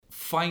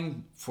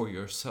find for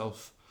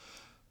yourself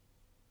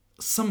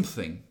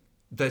something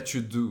that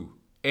you do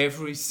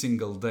every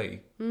single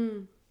day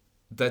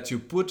that you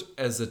put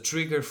as a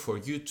trigger for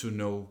you to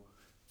know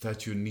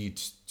that you need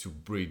to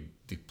breathe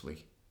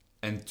deeply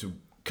and to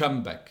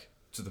come back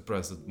to the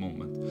present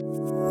moment.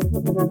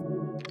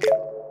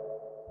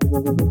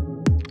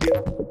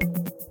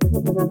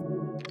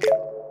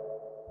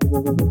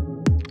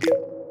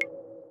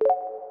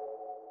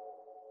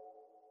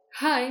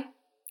 Hi,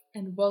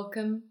 and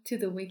welcome to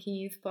the Waking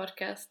Youth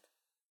Podcast.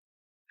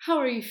 How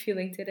are you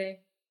feeling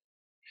today?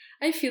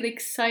 I feel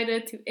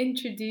excited to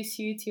introduce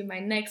you to my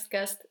next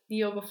guest,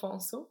 Diogo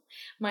Afonso,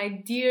 my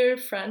dear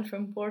friend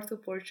from Porto,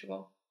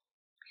 Portugal.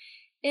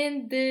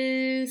 In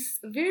this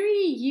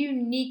very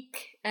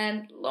unique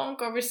and long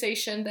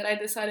conversation that I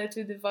decided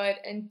to divide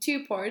in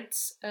two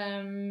parts,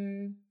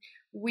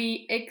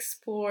 we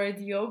explore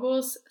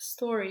Diogo's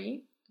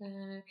story.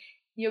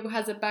 Diogo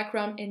has a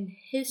background in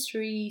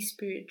history,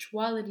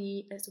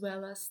 spirituality, as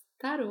well as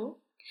tarot.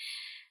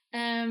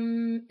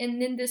 And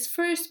in this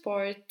first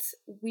part,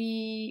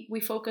 we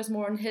focus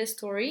more on his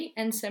story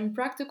and some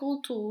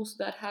practical tools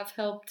that have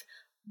helped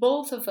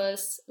both of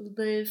us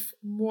live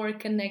more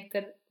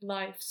connected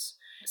lives.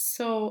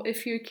 So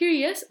if you're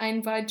curious, I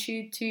invite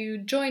you to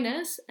join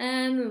us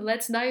and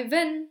let's dive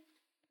in.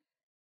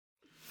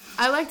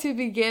 I like to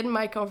begin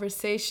my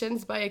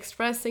conversations by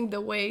expressing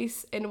the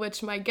ways in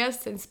which my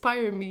guests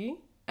inspire me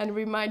and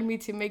remind me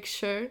to make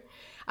sure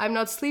I'm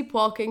not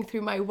sleepwalking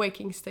through my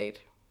waking state.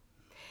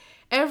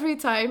 Every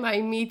time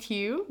I meet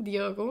you,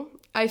 Diogo,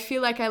 I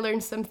feel like I learn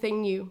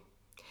something new.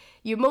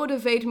 You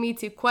motivate me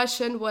to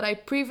question what I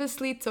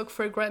previously took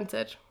for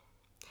granted.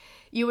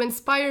 You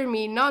inspire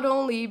me not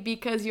only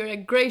because you're a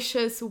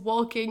gracious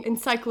walking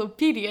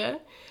encyclopedia,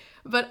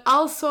 but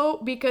also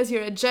because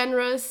you're a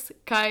generous,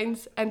 kind,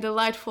 and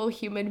delightful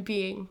human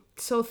being.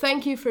 So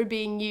thank you for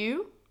being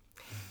you.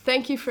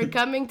 Thank you for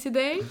coming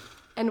today,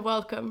 and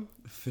welcome.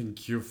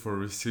 Thank you for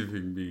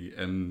receiving me,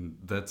 and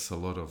that's a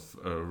lot of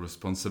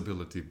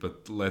responsibility,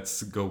 but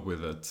let's go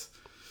with it.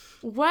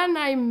 When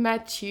I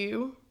met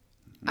you,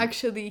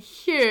 actually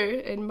here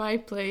in my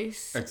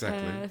place,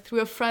 Exactly. through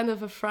a friend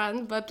of a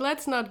friend, but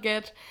let's not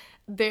get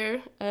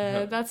there.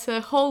 That's a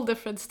whole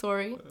different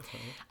story.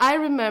 I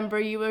remember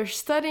you were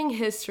studying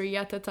history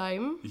at the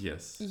time.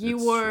 Yes. You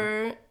it's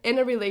were true. in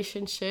a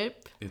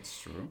relationship.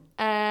 It's true.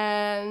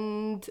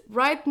 And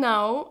right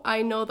now,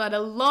 I know that a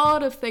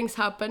lot of things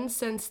happened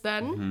since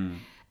then,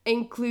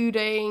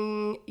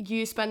 including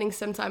you spending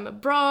some time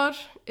abroad.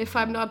 If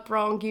I'm not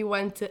wrong, you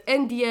went to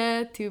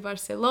India, to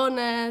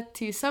Barcelona,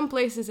 to some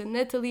places in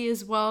Italy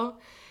as well.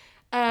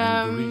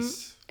 And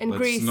Greece. And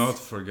Let's Greece. not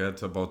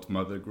forget about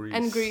Mother Greece.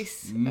 And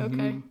Greece,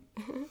 okay.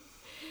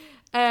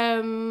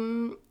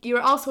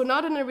 You're also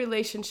not in a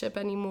relationship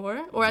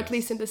anymore, or at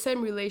least in the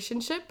same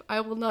relationship.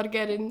 I will not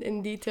get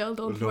in detail,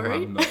 don't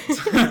worry. I'm not.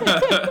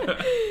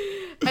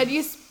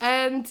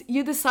 and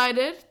you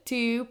decided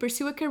to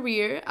pursue a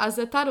career as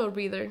a tarot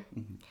reader,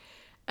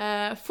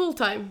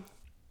 full-time,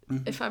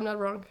 if I'm not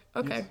wrong.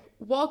 Okay, Yes.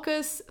 Walk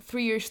us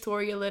through your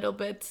story a little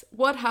bit.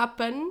 What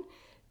happened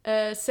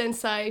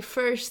since I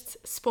first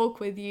spoke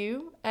with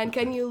you, and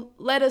can you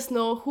let us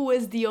know who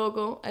is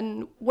Diogo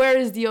and where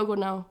is Diogo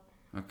now?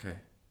 Okay.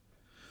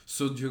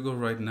 So Diogo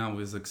right now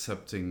is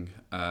accepting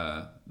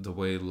the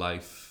way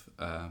life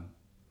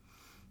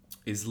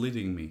is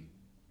leading me.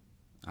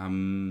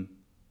 I'm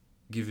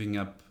giving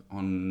up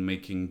on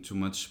making too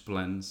much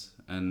plans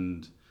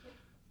and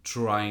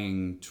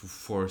trying to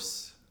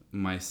force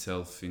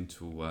myself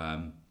into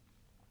a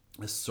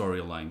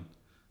storyline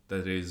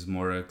that is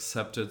more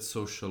accepted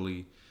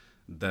socially,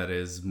 that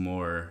is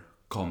more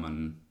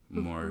common,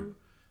 more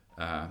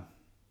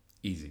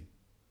easy.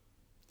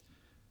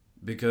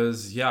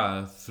 Because,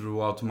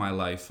 throughout my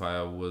life,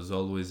 I was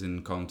always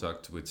in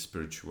contact with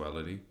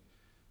spirituality.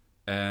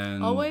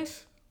 And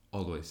Always?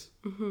 Always.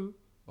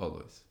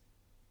 Always.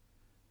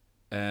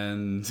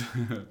 And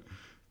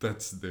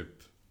that's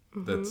deep.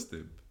 That's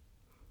deep.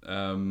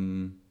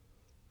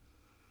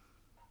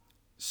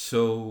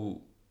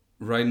 So,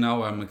 right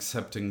now I'm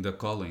accepting the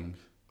calling.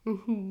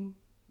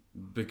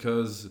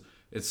 Because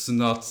it's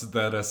not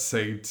that a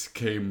saint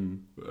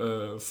came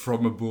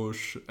from a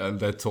bush and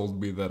that told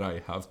me that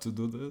I have to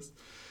do this.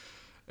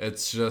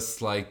 It's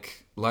just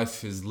like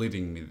life is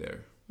leading me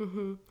there.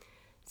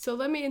 So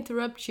let me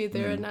interrupt you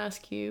there and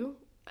ask you,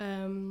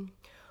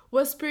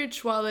 was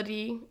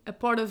spirituality a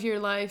part of your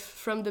life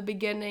from the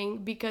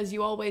beginning because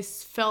you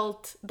always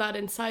felt that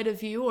inside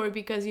of you, or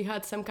because you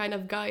had some kind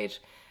of guide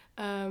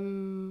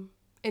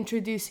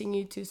introducing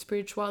you to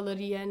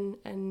spirituality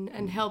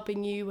and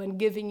helping you and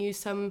giving you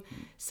some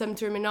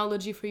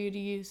terminology for you to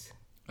use?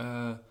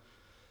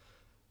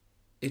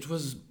 It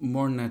was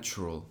more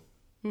natural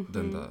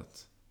than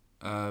that.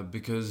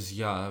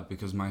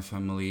 Because my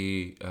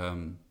family,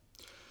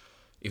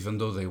 even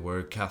though they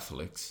were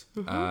Catholics,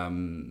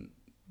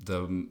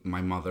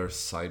 my mother's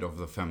side of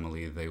the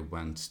family, they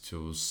went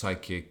to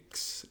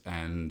psychics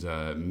and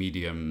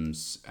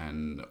mediums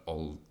and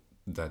all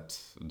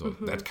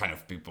that kind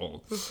of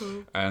people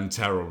and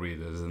tarot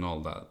readers and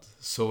all that.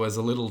 So as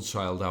a little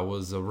child, I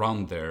was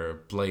around there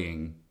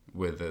playing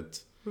with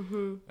it.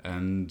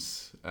 And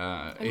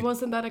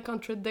wasn't that a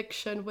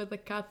contradiction with the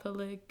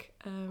Catholic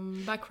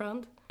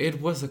background? It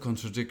was a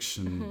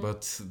contradiction,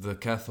 but the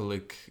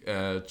Catholic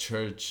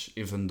Church,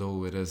 even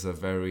though it has a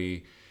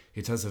very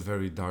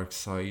dark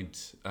side,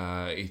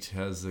 it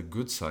has a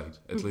good side,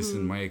 at least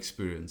in my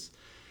experience.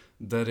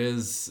 That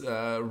is,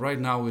 right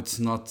now it's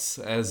not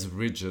as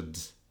rigid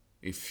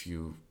if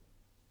you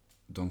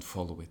don't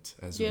follow it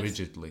as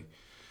rigidly.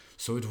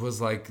 So it was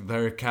like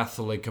their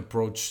Catholic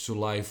approach to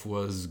life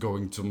was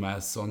going to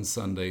Mass on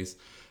Sundays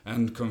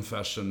and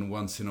confession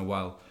once in a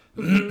while.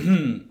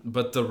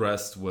 But the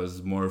rest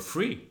was more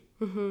free.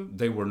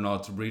 They were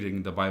not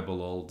reading the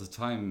Bible all the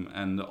time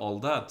and all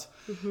that.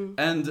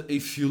 And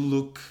if you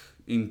look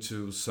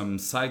into some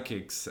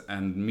psychics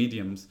and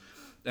mediums,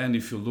 and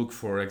if you look,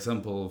 for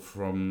example,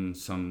 from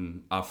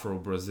some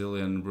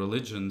Afro-Brazilian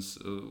religions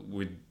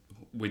with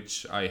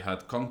which I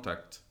had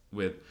contact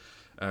with,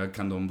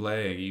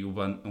 Candomblé,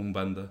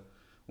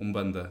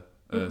 Umbanda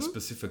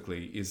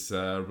specifically, is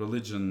a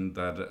religion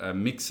that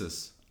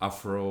mixes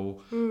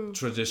Afro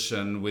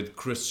tradition with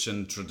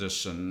Christian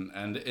tradition,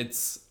 and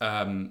it's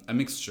a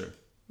mixture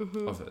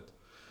of it.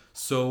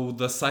 So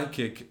the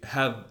psychic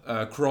had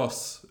a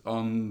cross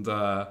on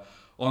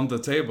the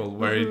table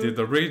where he did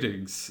the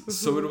readings.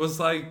 So it was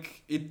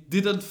like, it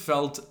didn't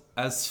felt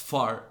as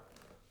far,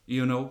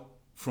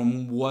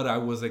 from what I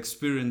was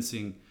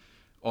experiencing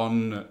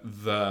on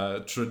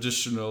the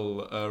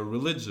traditional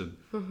religion.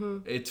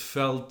 It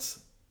felt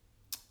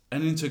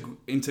an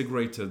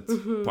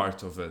integrated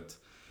part of it.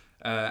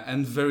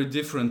 And very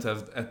different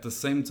at the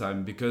same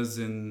time, because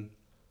in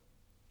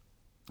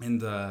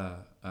the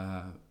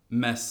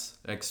Mass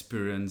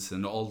experience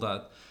and all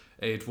that,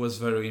 it was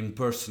very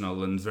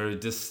impersonal and very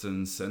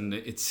distant, and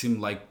it seemed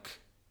like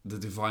the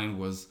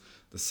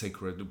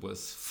sacred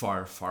was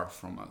far, far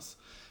from us,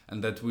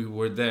 and that we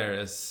were there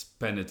as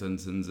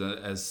penitents and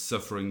as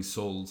suffering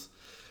souls.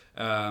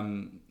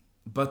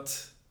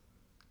 But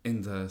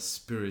in the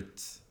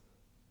spirit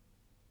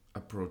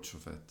approach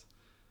of it,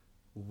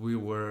 we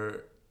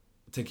were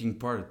taking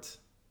part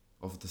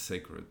of the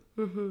sacred.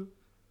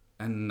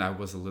 And I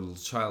was a little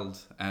child,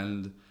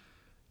 and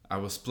I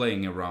was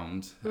playing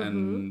around,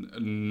 and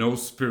no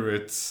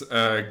spirits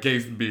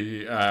gave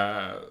me,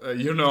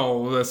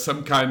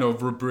 some kind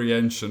of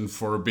reprehension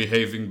for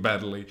behaving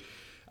badly.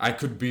 I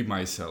could be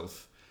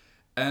myself.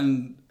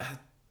 And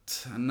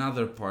at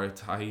another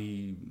part,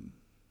 I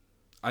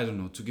don't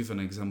know, to give an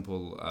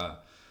example,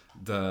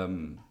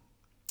 the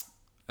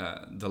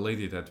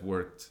lady that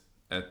worked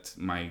at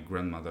my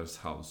grandmother's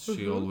house,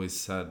 she always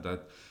said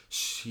that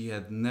she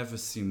had never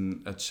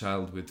seen a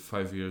child with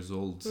 5 years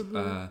old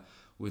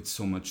with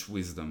so much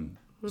wisdom.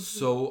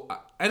 So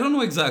I don't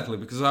know exactly,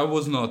 because I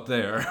was not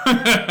there,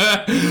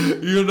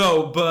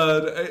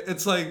 but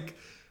it's like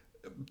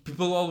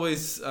people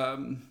always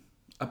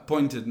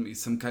appointed me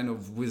some kind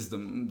of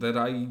wisdom that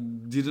I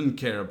didn't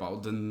care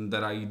about and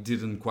that I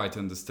didn't quite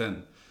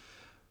understand.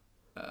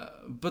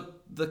 But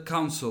the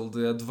counsel,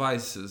 the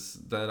advices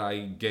that I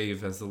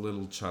gave as a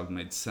little child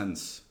made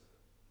sense.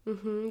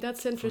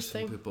 That's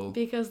interesting,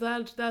 because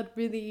that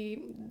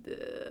really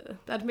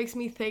that makes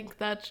me think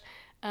that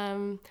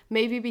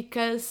maybe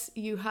because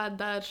you had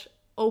that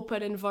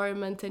open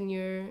environment in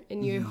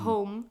your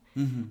home,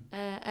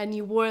 and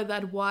you were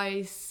that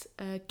wise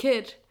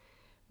kid,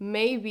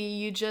 maybe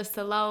you just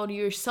allowed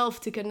yourself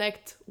to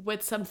connect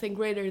with something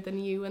greater than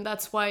you, and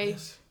that's why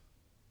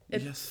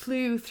it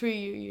flew through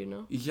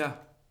you. Yeah.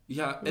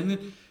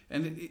 And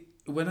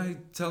when I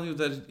tell you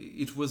that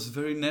it was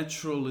very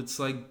natural, it's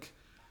like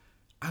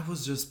I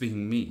was just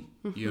being me,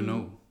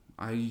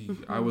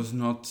 I was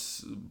not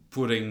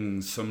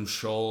putting some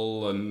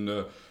shawl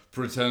and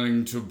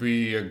pretending to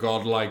be a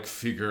godlike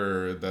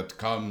figure that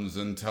comes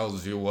and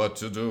tells you what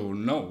to do.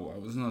 No, I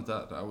was not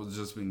that. I was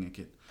just being a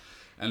kid.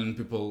 And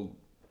people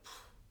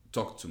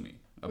talked to me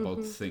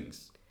about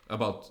things,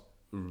 about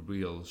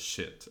real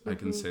shit. I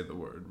can say the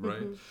word,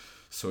 right?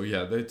 So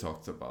yeah, they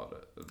talked about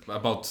it,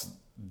 about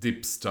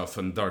deep stuff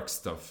and dark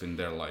stuff in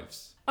their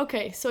lives.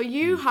 Okay, so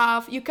you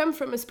come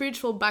from a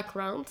spiritual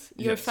background.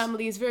 Your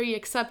family is very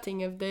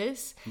accepting of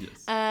this.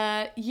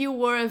 Yes. You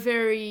were a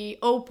very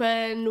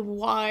open,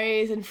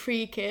 wise, and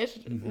free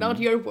kid. Not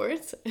your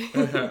words.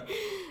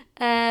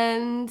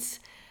 And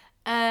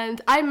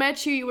I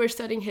met you. You were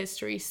studying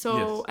history.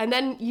 So and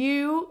then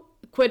you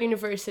quit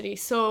university.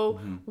 So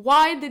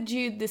why did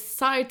you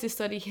decide to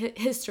study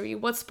history?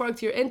 What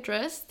sparked your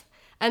interest?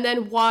 And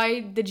then why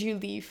did you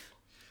leave?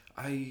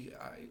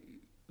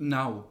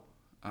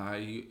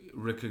 I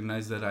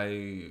recognize that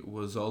I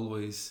was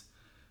always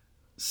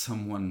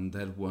someone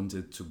that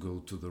wanted to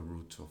go to the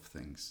root of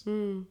things.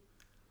 The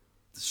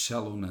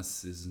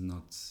shallowness is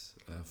not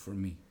for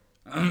me.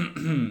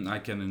 I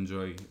can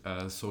enjoy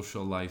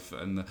social life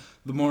and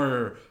the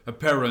more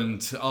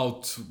apparent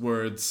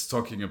outwards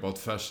talking about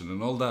fashion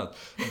and all that.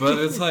 But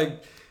it's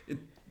like,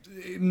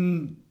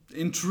 in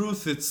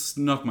truth, it's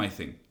not my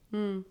thing.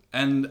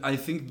 And I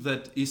think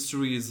that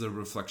history is a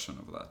reflection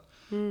of that.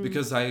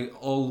 Because I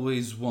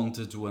always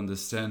wanted to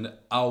understand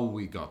how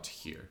we got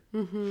here.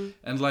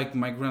 And like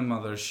my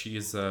grandmother,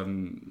 she's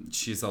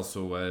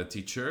also a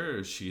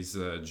teacher, she's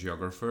a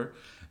geographer.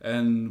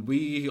 And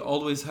we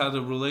always had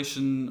a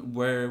relation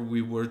where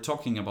we were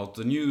talking about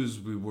the news,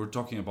 we were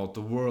talking about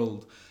the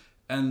world.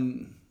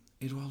 And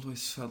it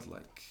always felt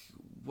like,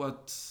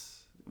 what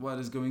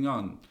is going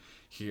on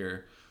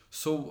here?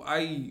 So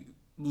I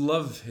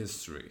love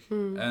history,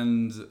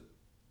 and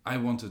I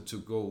wanted to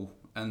go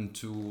and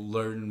to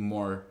learn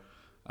more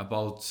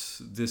about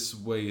these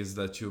ways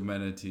that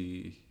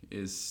humanity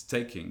is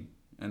taking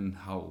and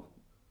how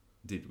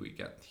did we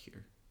get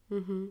here.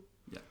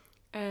 Yeah.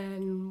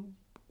 And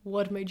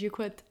what made you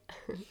quit?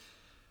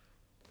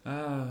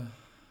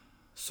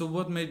 So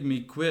what made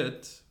me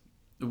quit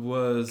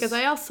was... Because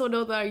I also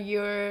know that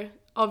you're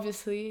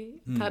obviously,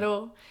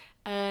 Tarot,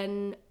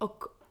 an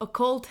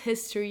occult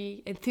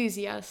history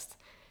enthusiast.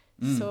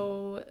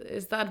 So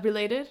is that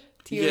related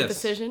to your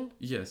decision?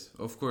 Yes,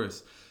 of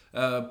course.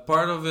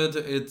 Part of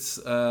it's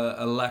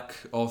a lack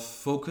of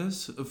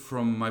focus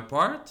from my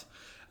part.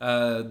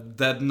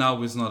 That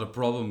now is not a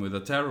problem with the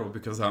tarot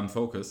because I'm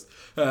focused.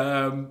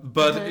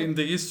 But in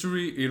the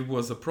history, it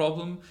was a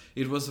problem.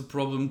 It was a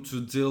problem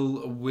to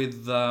deal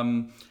with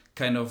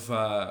kind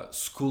of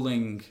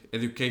schooling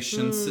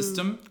education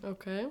system.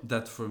 Okay.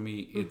 That for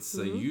me, it's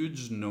a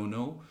huge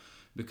no-no.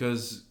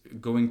 Because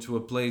going to a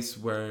place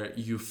where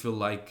you feel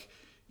like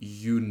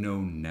you know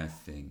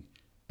nothing,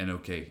 and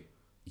okay,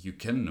 you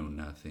can know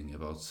nothing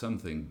about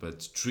something,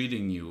 but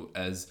treating you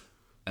as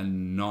a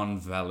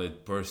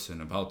non-valid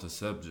person about a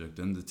subject,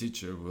 and the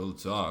teacher will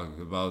talk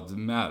about the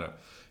matter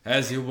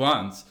as he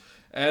wants.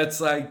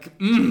 It's like,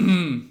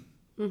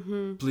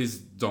 please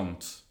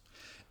don't.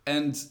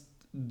 And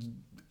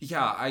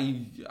yeah,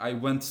 I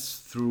went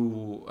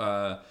through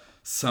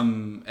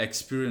some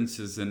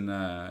experiences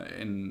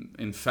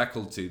in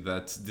faculty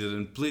that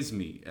didn't please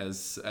me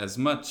as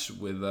much,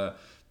 with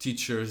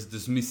teachers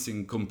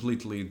dismissing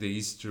completely the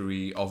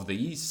history of the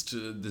East,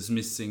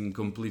 dismissing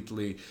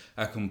completely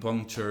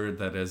acupuncture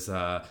that is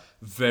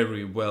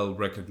very well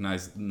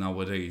recognized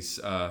nowadays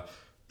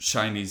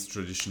Chinese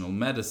traditional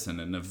medicine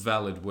and a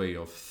valid way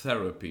of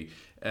therapy.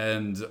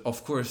 And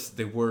of course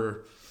they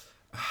were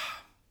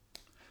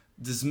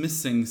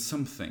dismissing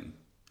something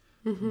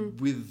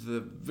with a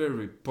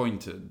very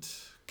pointed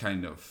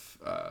kind of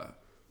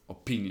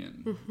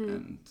opinion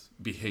and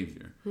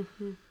behavior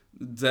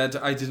that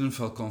I didn't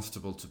feel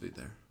comfortable to be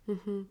there.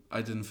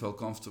 I didn't feel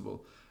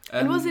comfortable.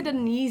 And was it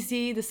an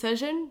easy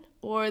decision,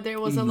 or there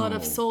was a lot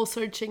of No. soul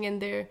searching in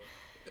there?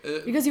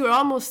 Because you were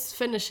almost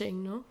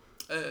finishing, no?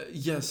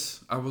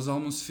 Yes, I was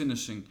almost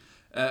finishing.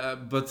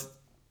 But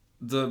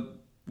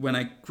when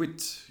I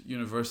quit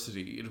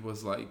university, it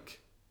was like,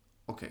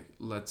 okay,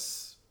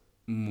 let's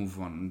move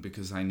on,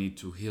 because I need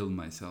to heal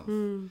myself.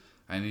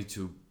 I need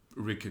to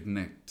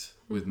reconnect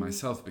with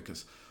myself,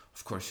 because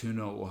of course you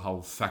know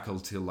how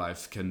faculty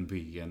life can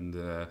be, and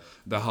the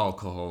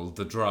alcohol,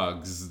 the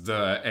drugs,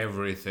 the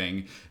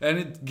everything, and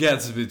it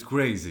gets a bit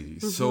crazy.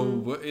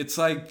 So it's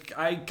like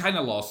I kind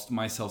of lost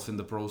myself in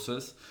the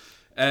process.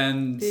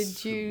 And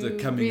Did you the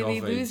coming really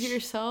of lose age,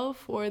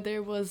 yourself, or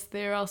was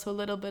there also a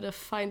little bit of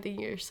finding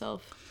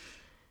yourself?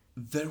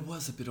 there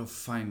was a bit of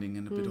finding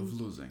and a bit of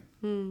losing.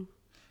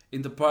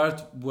 In the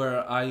part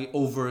where I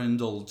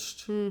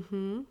overindulged,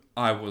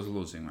 I was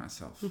losing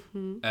myself.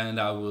 And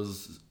I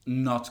was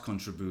not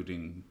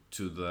contributing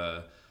to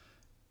the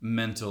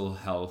mental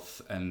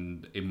health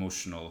and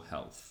emotional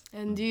health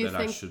And do you that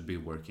I think should be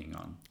working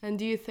on. And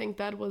do you think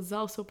that was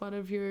also part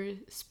of your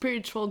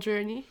spiritual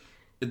journey?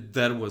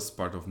 That was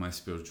part of my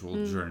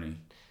spiritual journey,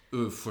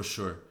 for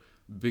sure.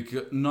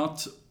 Because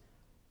not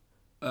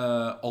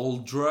all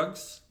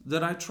drugs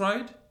that I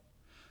tried.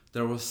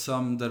 There were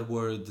some that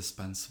were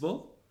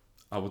dispensable,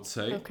 I would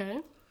say. Okay.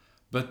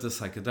 But the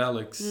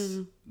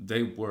psychedelics,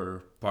 they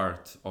were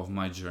part of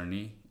my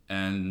journey,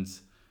 and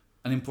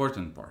an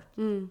important part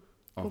of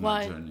Why?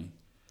 my journey.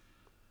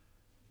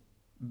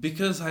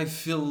 Because I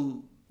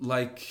feel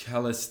like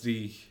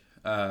LSD,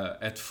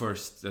 at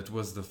first, that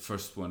was the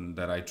first one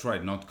that I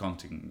tried, not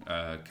counting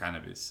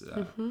cannabis.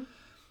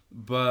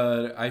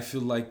 But I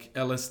feel like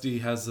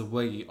LSD has a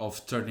way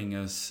of turning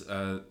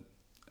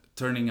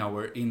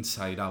our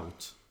inside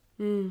out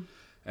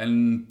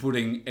and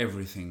putting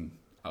everything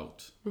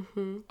out.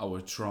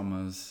 Our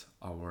traumas,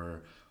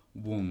 our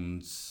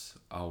wounds,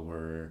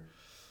 our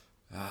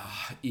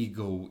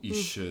ego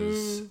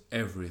issues,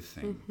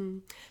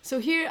 everything. So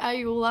here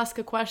I will ask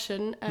a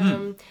question.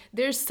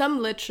 There's some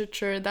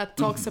literature that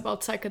talks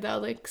about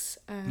psychedelics,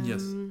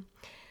 Yes.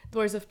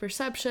 doors of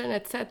perception,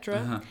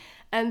 etc.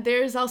 And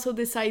there's also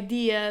this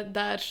idea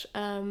that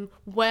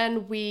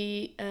when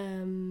we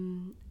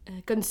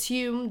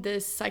consume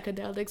this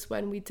psychedelics,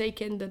 when we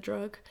take in the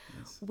drug,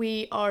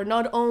 we are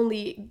not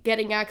only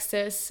getting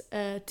access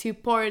to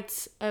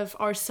parts of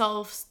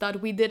ourselves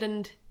that we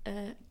didn't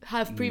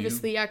have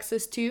previously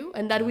access to,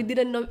 and that we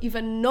didn't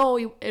even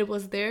know it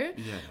was there,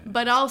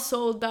 but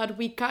also that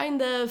we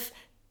kind of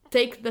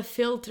take the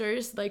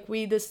filters, like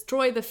we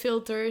destroy the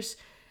filters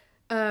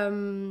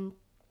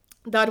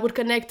that would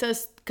connect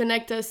us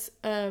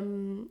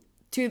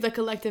to the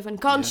collective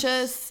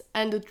unconscious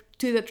and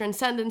to the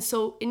transcendence.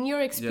 So in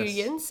your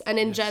experience and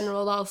in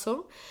general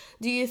also,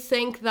 do you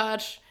think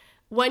that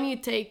when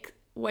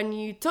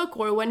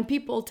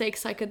people take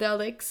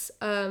psychedelics,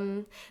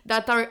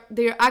 that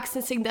they're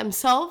accessing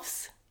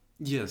themselves?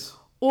 Yes.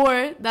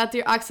 Or that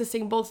they're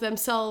accessing both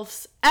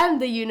themselves and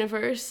the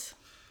universe?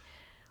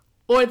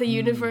 Or the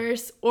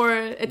universe, or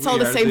it's all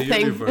the same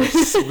thing.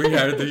 We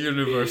are the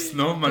universe,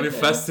 no?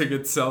 Manifesting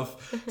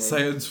itself.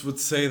 Science would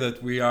say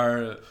that we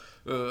are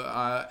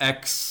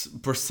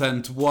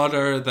X%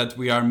 water, that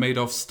we are made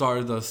of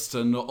stardust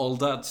and all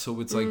that.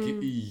 So it's like,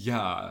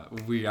 yeah,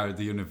 we are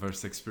the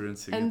universe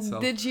experiencing itself.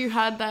 And did you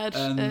had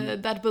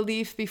that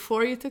belief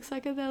before you took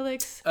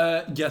psychedelics?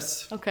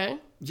 Yes. Okay.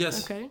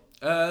 Yes. Okay.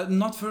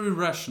 Not very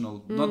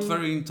rational, not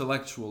very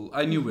intellectual.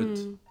 I knew it.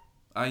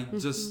 I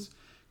just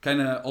kind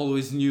of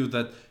always knew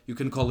that you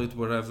can call it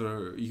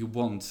whatever you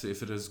want,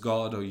 if it is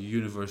God or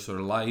universe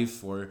or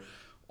life or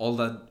all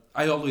that.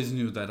 I always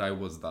knew that I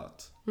was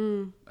that.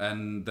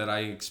 And that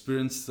I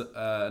experienced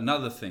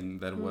another thing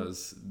that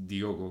was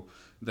Diogo,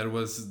 that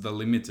was the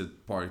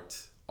limited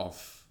part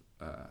of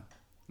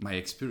my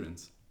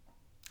experience.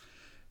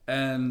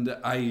 And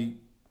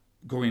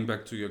going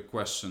back to your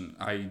question,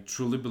 I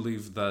truly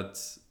believe that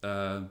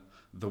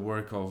the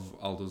work of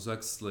Aldous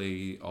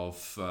Huxley,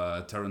 of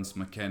Terence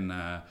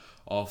McKenna,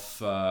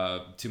 of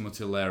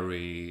Timothy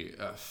Leary,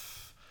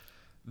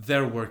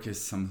 their work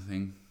is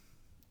something,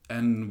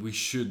 and we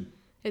should...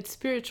 It's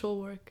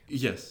spiritual work.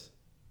 Yes.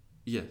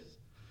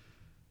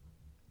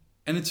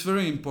 And it's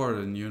very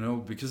important,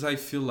 because I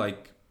feel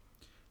like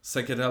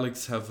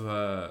psychedelics have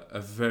a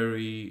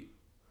very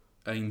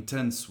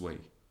intense way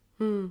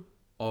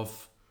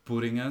of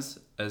putting us,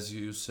 as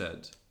you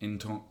said, in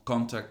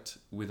contact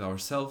with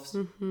ourselves.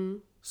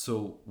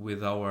 So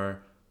with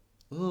our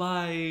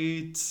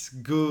light,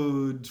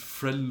 good,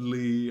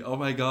 friendly, oh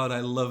my God,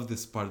 I love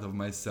this part of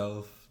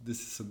myself. This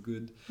is so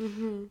good.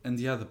 And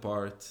the other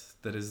part,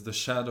 that is the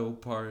shadow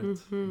part,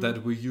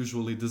 that we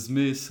usually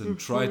dismiss and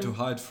try to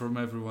hide from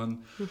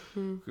everyone.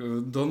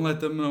 Don't let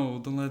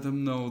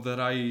them know that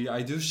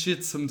I do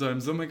shit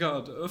sometimes. Oh my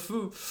God.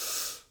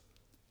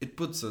 It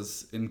puts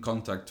us in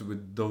contact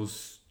with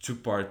those two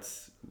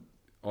parts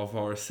of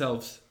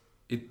ourselves.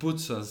 It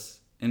puts us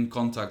in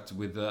contact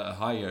with a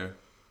higher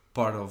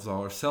part of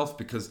ourselves,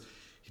 because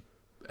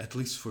at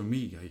least for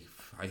me,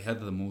 I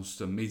had the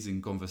most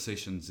amazing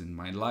conversations in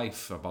my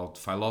life about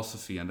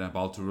philosophy and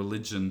about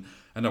religion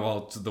and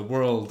about the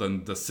world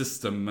and the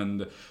system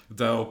and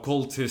the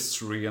occult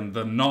history and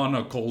the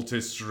non-occult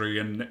history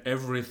and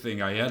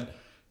everything. I had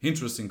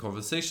interesting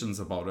conversations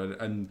about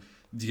it, and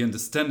the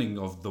understanding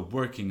of the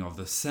working of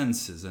the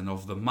senses and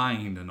of the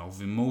mind and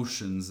of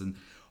emotions and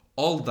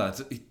all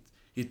that.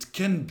 It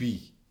can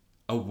be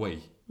a way.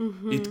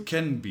 It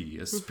can be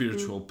a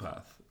spiritual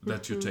path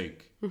that you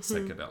take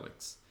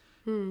psychedelics.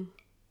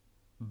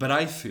 But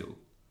I feel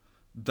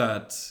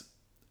that,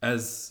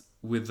 as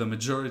with the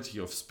majority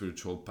of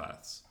spiritual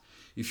paths,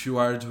 if you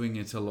are doing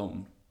it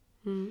alone,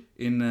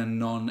 in a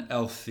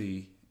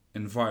non-healthy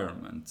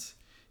environment,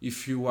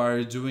 if you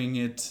are doing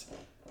it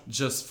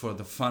just for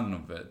the fun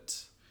of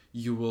it,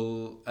 you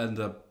will end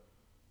up,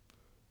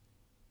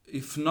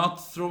 if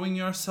not throwing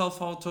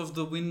yourself out of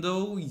the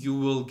window, you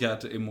will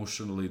get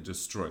emotionally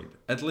destroyed.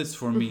 At least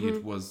for me,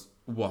 it was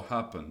what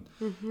happened.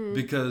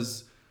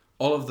 Because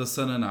all of a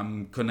sudden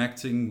I'm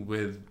connecting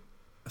with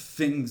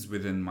things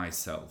within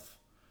myself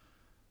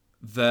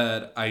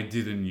that I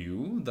didn't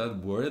knew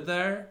that were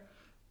there,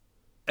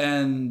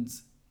 and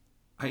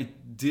I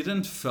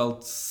didn't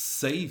felt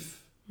safe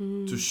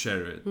to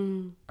share it.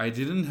 I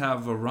didn't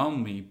have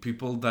around me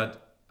people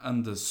that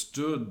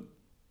understood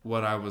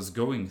what I was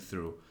going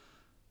through,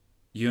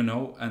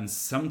 and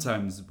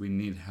sometimes we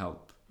need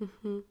help.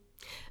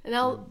 And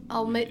I'll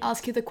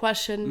ask you the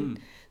question,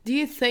 do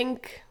you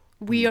think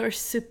we are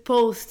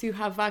supposed to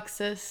have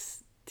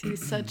access to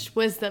such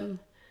wisdom?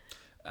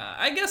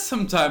 I guess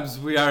sometimes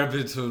we are a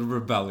bit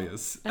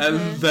rebellious, and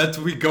that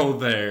we go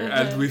there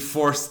and we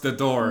force the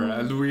door,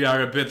 and we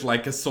are a bit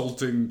like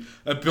assaulting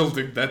a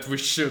building that we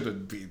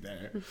shouldn't be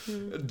there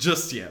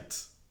just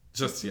yet.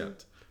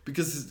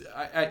 Because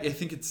I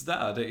think it's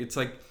that. It's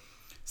like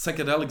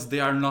psychedelics, they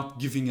are not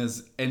giving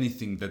us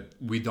anything that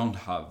we don't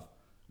have.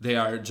 They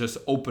are just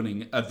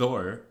opening a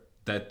door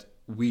that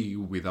we,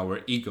 with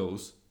our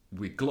egos,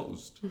 we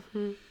closed.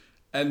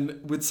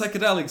 And with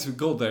psychedelics, we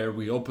go there,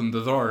 we open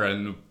the door,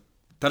 and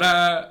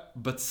ta-da!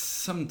 But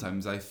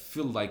sometimes I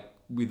feel like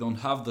we don't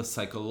have the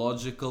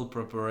psychological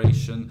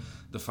preparation,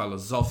 the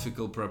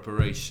philosophical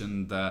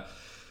preparation,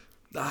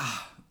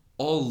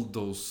 all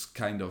those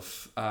kind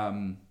of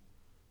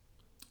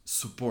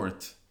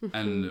support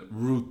and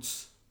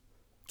roots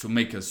to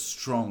make us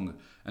strong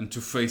and to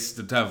face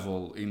the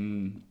devil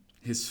in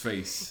his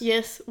face.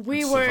 Yes,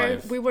 we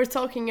were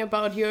talking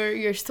about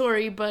your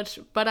story, but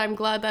I'm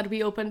glad that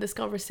we opened this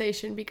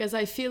conversation, because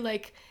I feel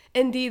like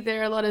indeed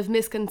there are a lot of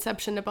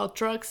misconception about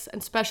drugs,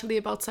 and especially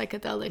about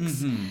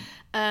psychedelics.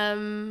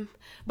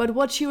 But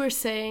what you were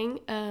saying,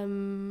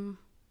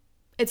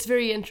 it's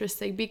very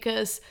interesting,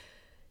 because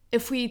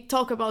if we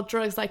talk about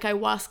drugs like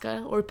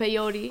ayahuasca or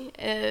peyote,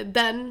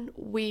 then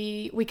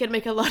we can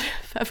make a lot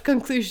of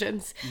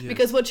conclusions. Yes.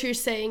 Because what you're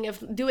saying,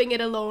 if doing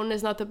it alone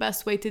is not the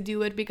best way to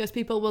do it, because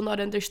people will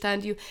not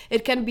understand you.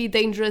 It can be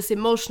dangerous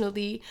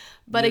emotionally.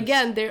 But yes,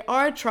 again, there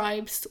are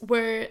tribes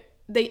where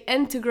they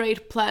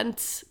integrate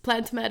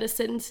plant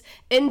medicines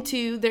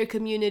into their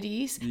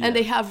communities, and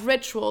they have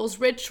rituals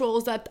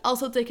that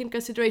also take in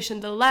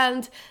consideration the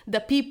land, the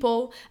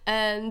people,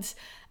 and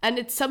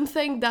it's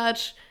something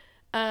that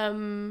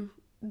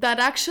that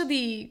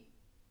actually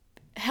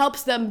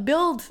helps them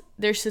build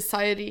their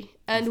society.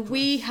 And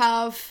we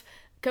have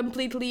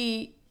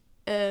completely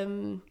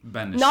banished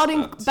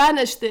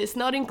this,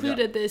 not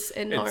included this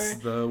in our... It's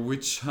the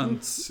witch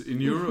hunts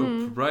in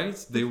Europe, right?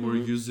 They were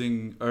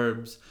using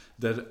herbs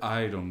that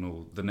I don't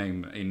know the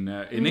name in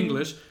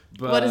English,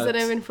 but what is the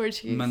name in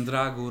Portuguese?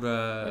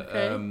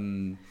 Mandragora,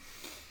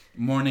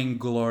 Morning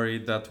Glory,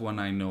 that one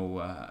I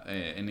know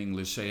in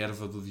English, a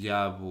erva do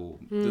diabo.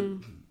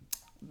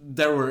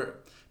 There were,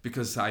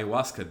 because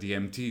ayahuasca,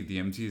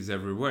 DMT is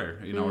everywhere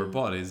in our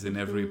bodies, in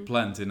every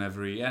plant, in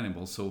every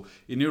animal. So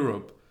in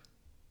Europe,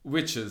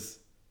 witches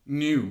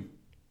knew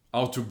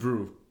how to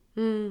brew.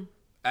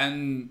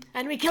 And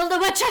we killed the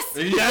witches!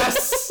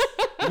 Yes!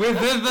 We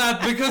did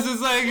that because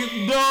it's like,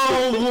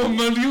 no,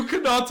 woman, you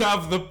cannot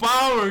have the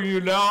power,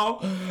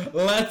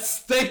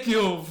 Let's take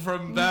you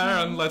from there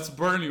and let's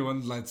burn you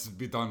and let's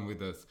be done with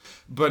this.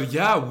 But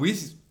yeah, we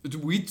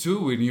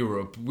too in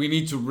Europe, we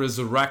need to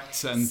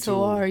resurrect and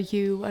so are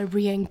you a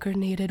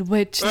reincarnated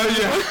witch?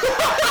 Yeah.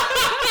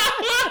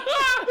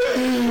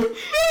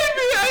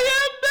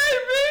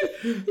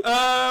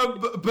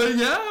 But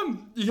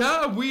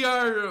yeah, we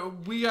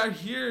are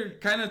here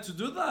kind of to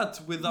do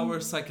that with our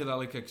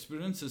psychedelic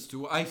experiences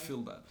too. I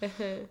feel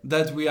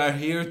that we are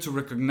here to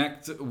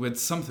reconnect with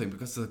something,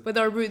 because with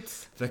our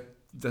roots.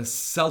 The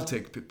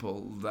Celtic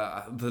people,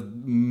 the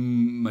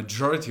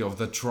majority of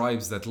the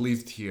tribes that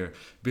lived here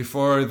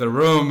before the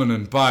Roman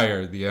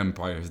Empire, the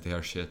empires, they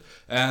are shit,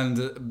 and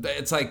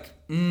it's like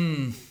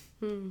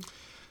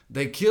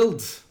they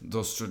killed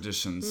those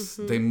traditions.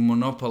 They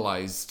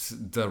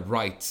monopolized the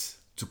right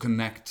to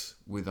connect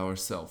with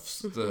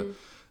ourselves,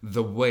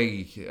 the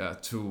way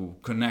to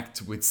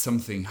connect with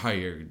something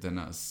higher than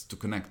us, to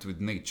connect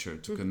with nature,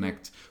 to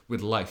connect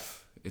with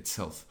life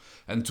itself,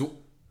 and to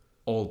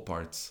all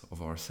parts of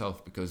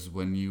ourselves. Because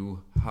when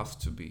you have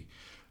to be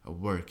a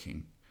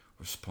working,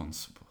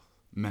 responsible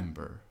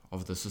member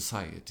of the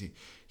society,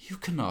 you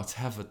cannot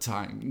have a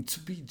time to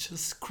be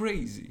just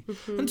crazy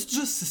and to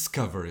just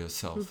discover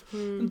yourself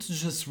and to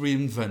just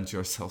reinvent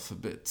yourself a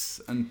bit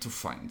and to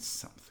find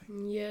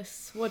something.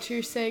 Yes, what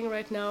you're saying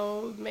right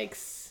now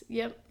makes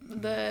it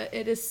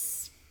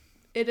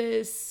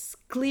is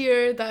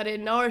clear that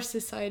in our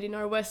society, in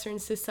our Western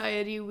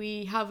society,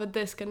 we have a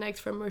disconnect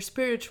from our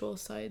spiritual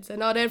sides, and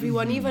not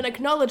everyone even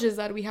acknowledges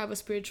that we have a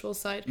spiritual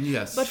side.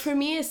 Yes. But for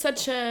me, it's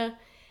such an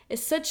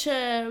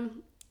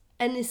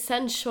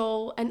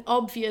essential and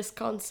obvious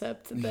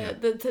concept,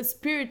 the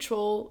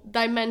spiritual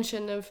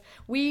dimension of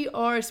we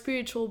are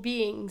spiritual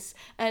beings.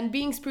 And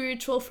being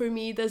spiritual for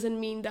me doesn't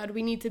mean that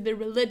we need to be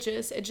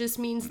religious. It just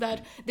means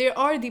that there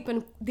are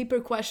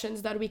deeper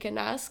questions that we can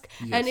ask.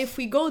 Yes. And if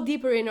we go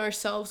deeper in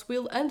ourselves,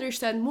 we'll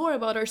understand more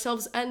about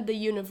ourselves and the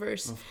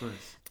universe. Of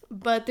course.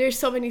 But there's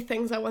so many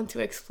things I want to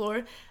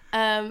explore.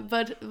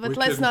 But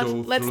let's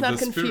not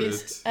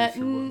confuse.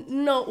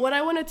 No, what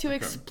I wanted to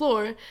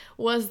explore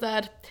was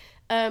that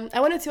I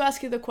wanted to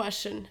ask you the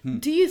question,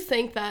 do you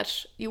think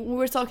that we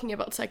were talking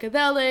about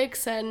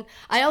psychedelics, and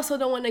I also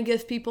don't want to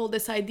give people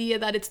this idea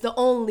that it's the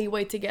only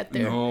way to get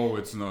there. No,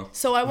 it's not.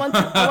 So I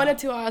wanted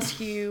to ask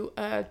you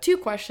two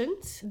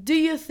questions. Do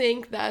you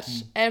think that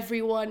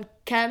everyone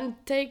can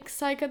take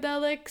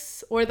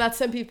psychedelics, or that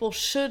some people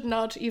should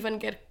not even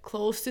get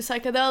close to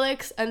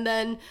psychedelics? And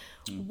then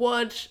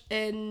what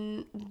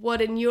in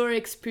your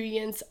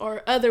experience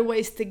are other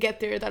ways to get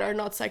there that are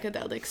not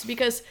psychedelics?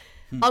 Because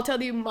I'll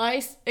tell you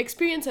my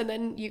experience, and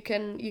then you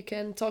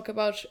can talk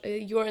about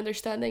your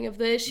understanding of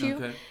the issue.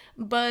 Okay.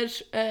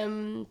 But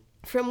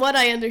from what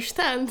I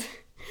understand,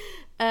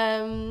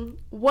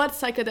 what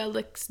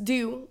psychedelics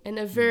do in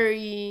a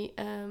very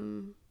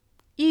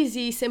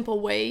easy, simple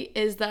way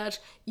is that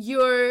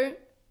your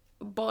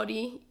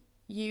body,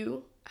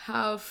 you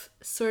have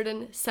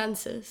certain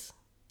senses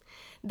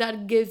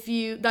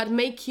that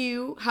make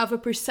you have a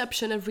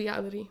perception of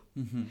reality.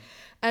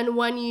 And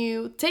when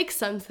you take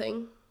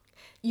something,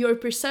 your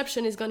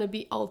perception is going to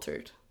be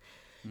altered.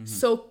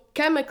 So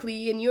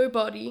chemically in your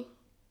body,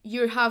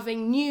 you're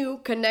having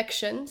new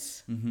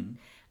connections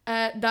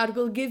that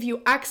will give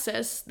you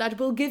access, that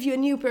will give you a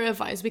new pair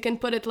of eyes. We can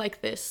put it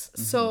like this.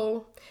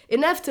 So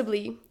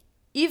inevitably,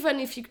 even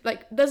if you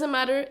like, doesn't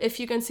matter if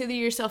you consider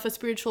yourself a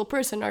spiritual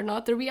person or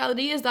not, the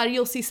reality is that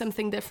you'll see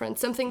something different,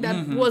 something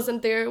that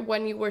wasn't there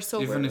when you were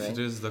sober. Even if it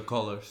is the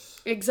colors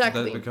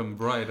exactly that become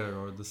brighter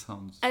or the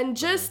sounds. And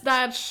just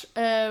that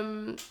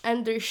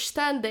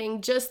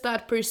understanding, just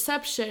that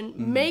perception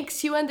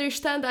makes you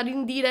understand that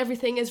indeed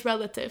everything is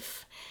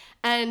relative.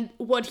 And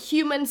what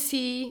humans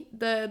see,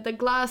 the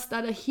glass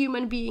that a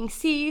human being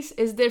sees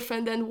is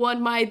different than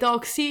what my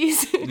dog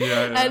sees.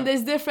 And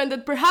is different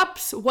than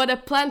perhaps what a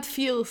plant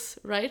feels,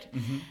 right?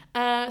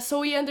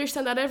 So we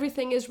understand that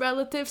everything is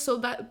relative, so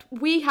that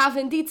we have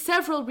indeed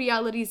several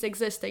realities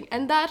existing.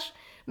 And that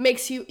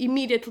makes you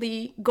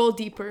immediately go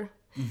deeper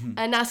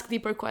and ask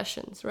deeper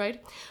questions,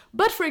 right?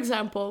 But for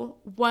example,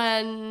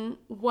 when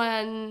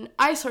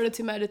I started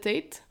to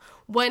meditate,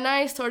 when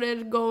I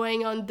started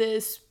going on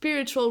these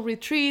spiritual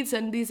retreats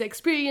and these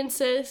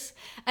experiences,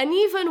 and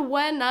even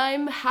when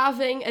I'm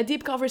having a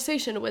deep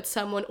conversation with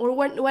someone, or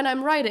when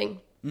I'm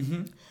writing,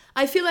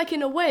 I feel like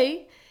in a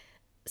way,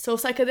 so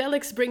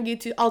psychedelics bring you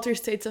to altered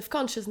states of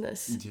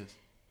consciousness. Yes.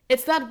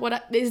 It's that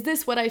is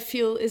this what I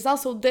feel, is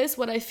also this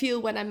what I feel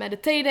when I'm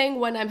meditating,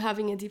 when I'm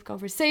having a deep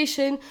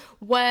conversation,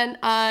 when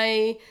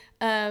I,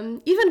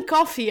 even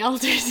coffee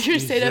alters your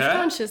state of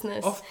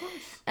consciousness. Of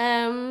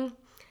course.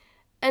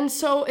 And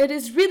so it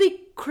is really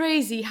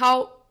crazy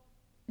how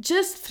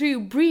just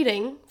through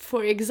breathing,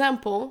 for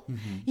example,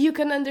 you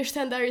can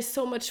understand there is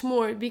so much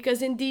more,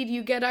 because indeed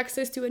you get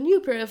access to a new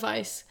pair of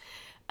eyes.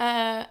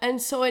 And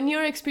so in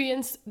your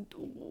experience,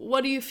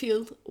 what do you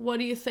feel? What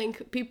do you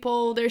think?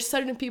 There's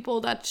certain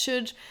people that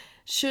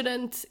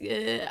shouldn't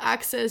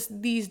access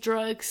these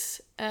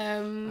drugs.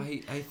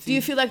 I think, do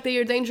you feel like they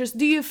are dangerous?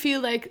 Do you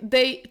feel like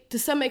they, to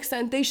some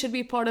extent, they should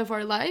be part of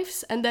our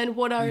lives? And then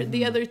what are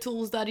the other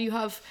tools that you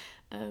have?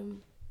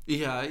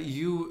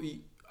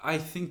 I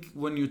think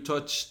when you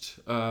touched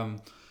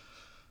the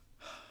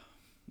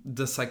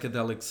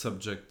psychedelic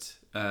subject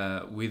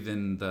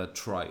within the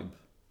tribe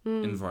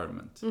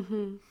environment,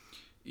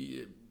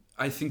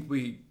 I think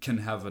we can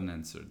have an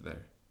answer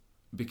there,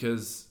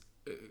 because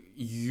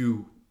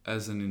you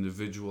as an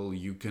individual,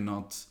 you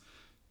cannot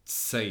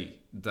say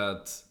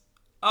that,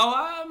 oh,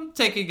 I'm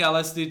taking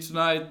LSD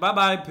tonight, bye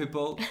bye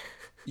people.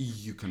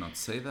 You cannot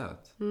say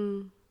that.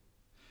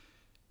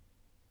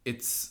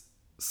 It's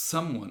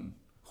someone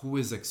who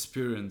is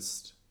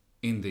experienced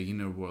in the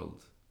inner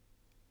world,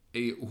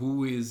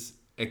 who is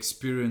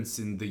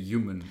experiencing the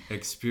human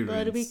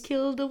experience. But we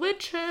killed the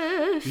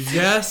witches.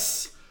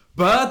 Yes,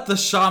 but the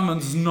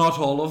shamans, not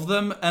all of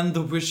them, and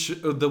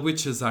the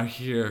witches are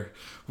here.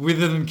 We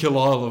didn't kill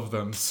all of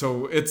them,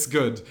 so it's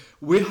good.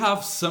 We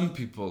have some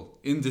people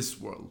in this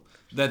world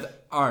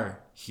that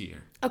are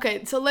here.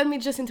 Okay, so let me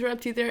just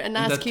interrupt you there and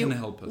ask you,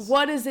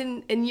 what is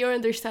in your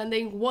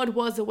understanding, what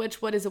was a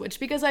witch, what is a witch?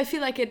 Because I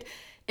feel like it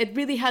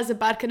really has a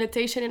bad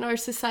connotation in our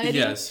society.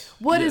 Yes.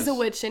 What is a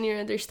witch in your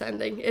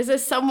understanding? Is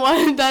it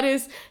someone that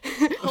is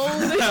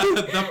holding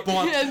the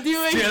pot and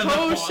doing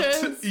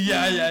potions?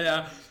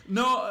 Yeah.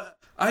 No,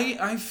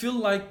 I feel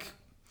like,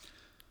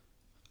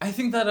 I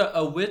think that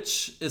a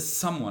witch is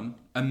someone,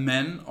 a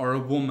man or a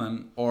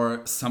woman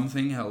or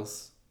something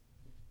else,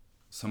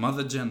 some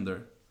other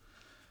gender,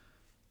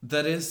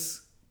 that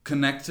is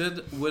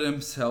connected with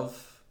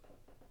himself,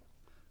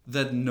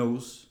 that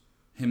knows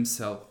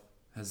himself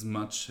as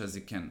much as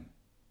he can.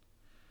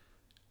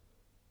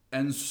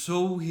 And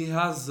so he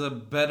has a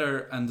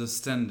better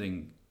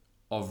understanding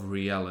of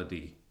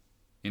reality,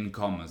 in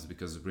commas,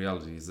 because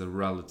reality is a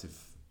relative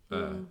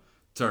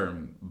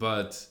term,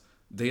 but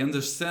they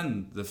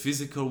understand the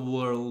physical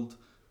world,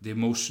 the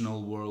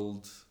emotional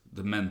world,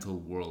 the mental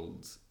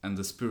world, and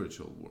the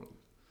spiritual world.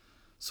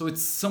 So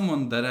it's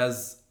someone that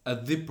has a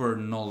deeper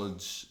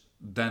knowledge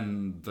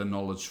than the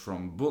knowledge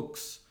from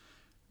books.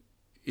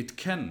 It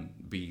can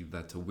be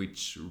that a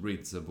witch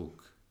reads a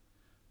book,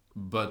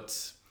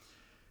 but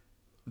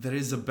there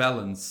is a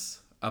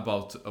balance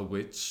about a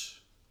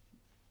witch.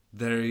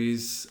 There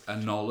is a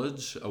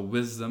knowledge, a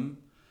wisdom,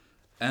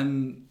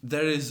 and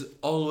there is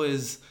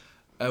always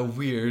a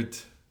weird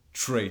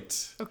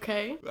trait.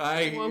 Okay.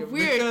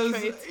 Weird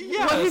trait.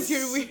 Yes, what is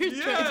your weird trait?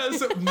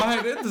 Yes,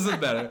 mine, it doesn't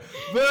matter.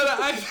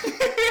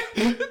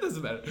 It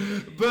doesn't matter.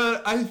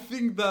 But I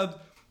think that,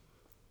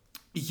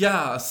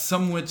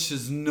 some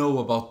witches know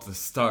about the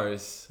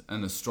stars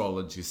and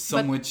astrology.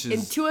 Some witches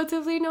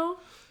intuitively know?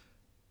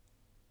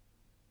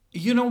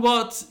 You know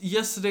what?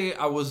 Yesterday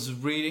I was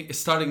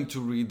starting to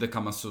read the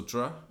Kama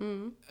Sutra,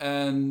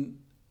 and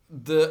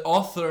the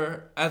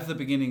author at the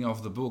beginning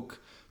of the book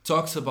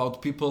talks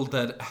about people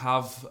that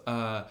have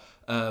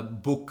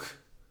book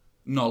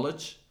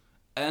knowledge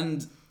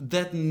and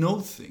that know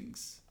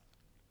things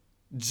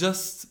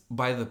just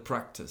by the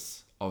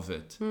practice of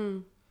it.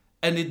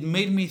 And it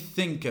made me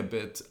think a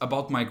bit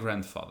about my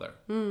grandfather.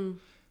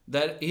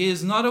 That he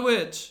is not a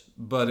witch,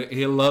 but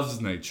he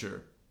loves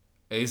nature.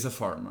 He's a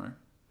farmer.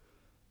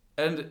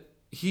 And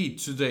he,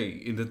 today,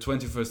 in the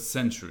 21st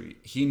century,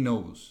 he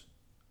knows.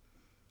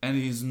 And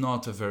he's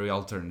not a very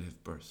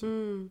alternative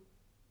person.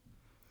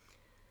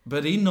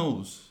 But he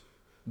knows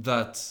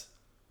that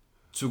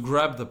to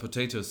grab the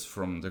potatoes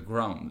from the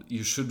ground,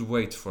 you should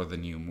wait for the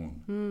new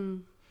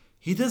moon.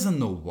 He doesn't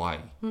know why,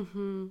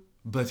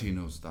 but he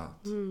knows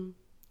that.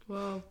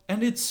 Wow.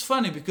 And it's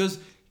funny because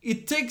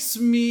it takes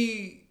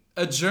me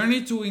a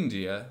journey to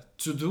India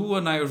to do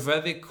an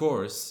Ayurvedic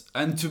course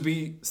and to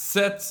be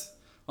set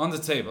on the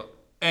table.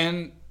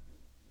 And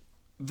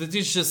the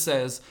teacher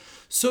says,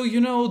 so,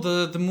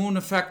 the moon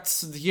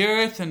affects the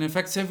earth and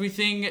affects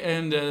everything,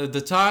 and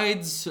the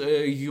tides,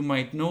 you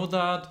might know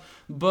that.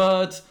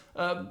 But,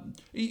 in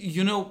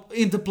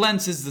the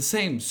plants it's the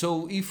same.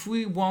 So if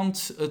we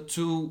want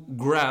to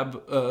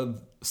grab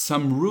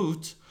some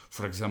root,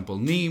 for example,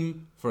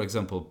 neem, for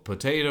example,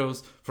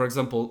 potatoes, for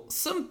example,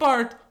 some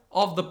part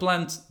of the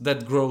plant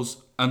that grows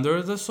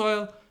under the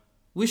soil,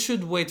 we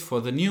should wait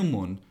for the new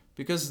moon,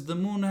 because the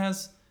moon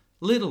has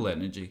little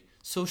energy.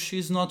 So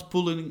she's not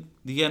pulling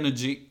the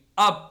energy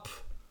up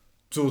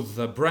to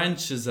the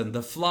branches and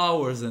the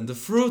flowers and the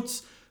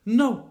fruits.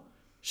 No,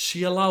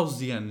 she allows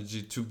the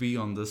energy to be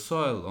on the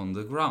soil, on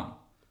the ground.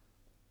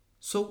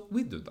 So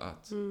we do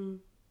that.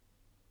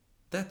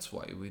 That's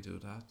why we do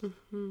that.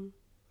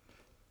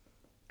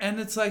 And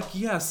it's like,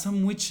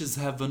 some witches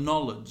have a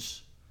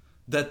knowledge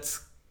that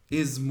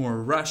is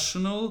more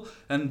rational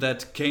and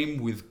that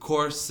came with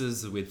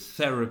courses, with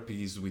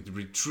therapies, with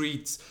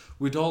retreats,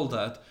 with all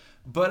that.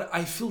 But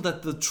I feel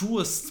that the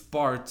truest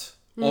part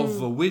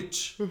of a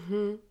witch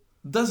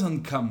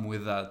doesn't come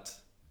with that.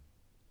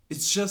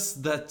 It's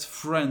just that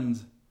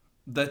friend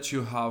that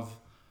you have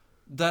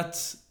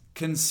that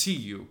can see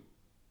you,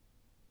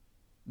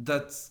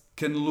 that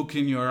can look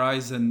in your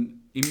eyes and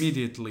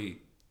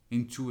immediately,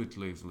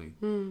 intuitively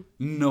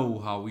know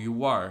how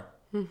you are.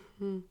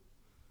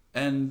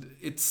 And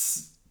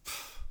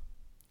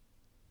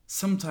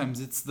sometimes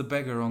it's the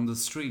beggar on the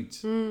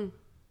street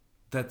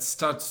that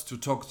starts to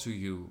talk to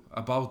you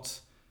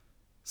about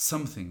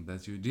something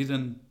that you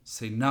didn't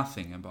say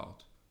nothing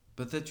about,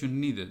 but that you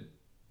needed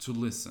to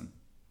listen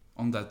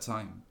on that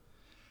time.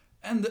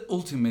 And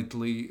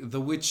ultimately,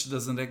 the witch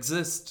doesn't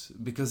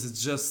exist because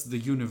it's just the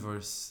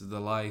universe, the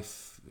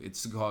life,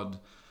 it's God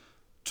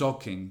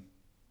talking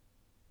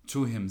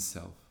to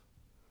himself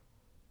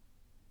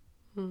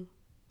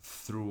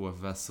through a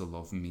vessel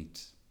of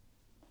meat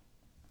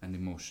and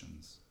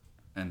emotions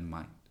and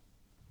mind.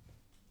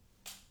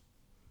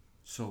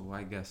 So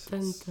I guess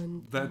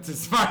that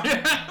is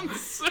my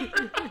answer.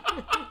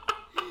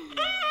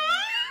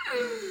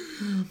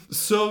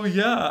 So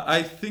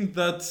I think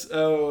that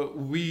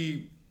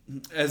we,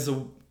 as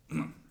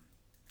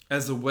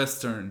the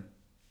Western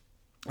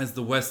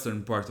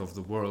part of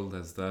the world,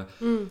 as the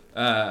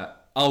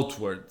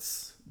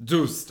outwards,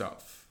 do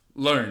stuff,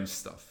 learn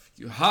stuff.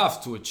 You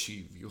have to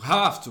achieve, you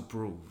have to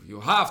prove,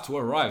 you have to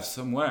arrive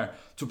somewhere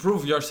to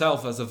prove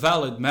yourself as a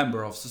valid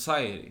member of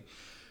society.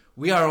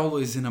 We are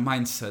always in a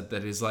mindset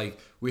that is like,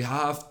 we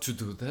have to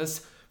do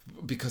this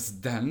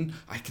because then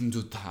I can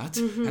do that,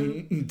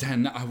 and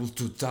then I will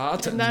do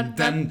that, and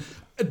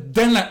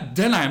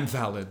then I am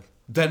valid.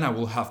 Then I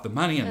will have the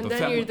money and the family.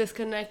 And then you're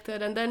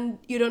disconnected, and then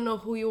you don't know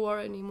who you are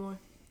anymore.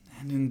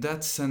 And in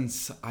that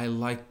sense, I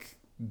like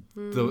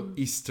the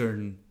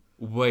Eastern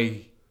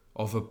way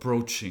of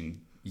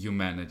approaching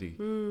humanity.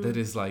 That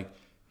is like,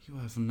 you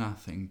have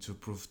nothing to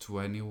prove to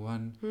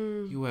anyone.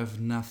 You have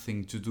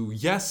nothing to do.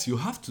 Yes, you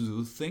have to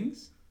do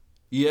things.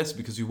 Yes,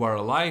 because you are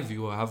alive,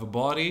 you have a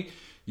body,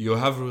 you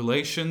have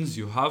relations,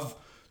 you have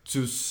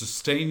to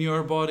sustain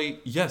your body.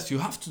 Yes, you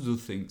have to do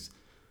things.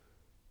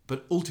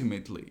 But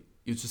ultimately,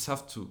 you just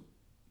have to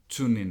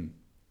tune in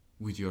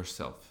with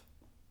yourself.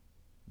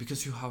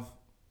 Because you have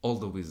all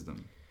the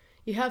wisdom.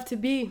 You have to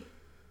be.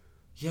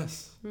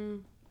 Yes.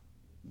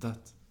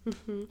 That.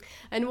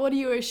 And what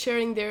you were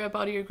sharing there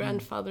about your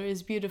grandfather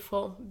is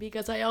beautiful,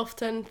 because I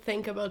often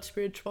think about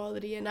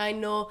spirituality, and I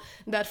know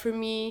that for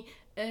me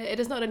it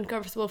is not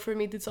uncomfortable for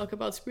me to talk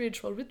about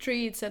spiritual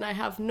retreats, and I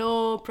have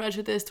no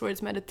prejudice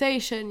towards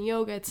meditation,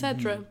 yoga,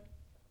 etc.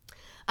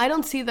 I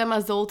don't see them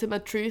as the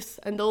ultimate truth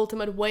and the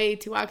ultimate way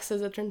to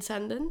access the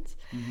transcendent.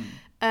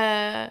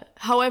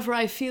 However,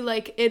 I feel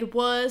like it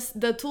was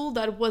the tool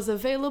that was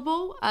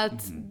available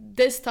at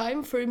this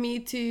time for me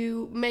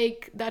to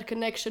make that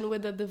connection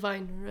with the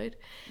divine, right?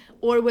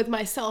 Or with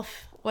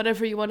myself,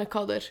 whatever you want to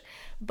call it.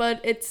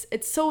 But it's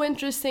so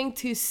interesting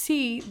to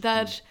see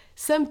that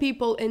some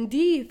people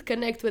indeed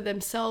connect with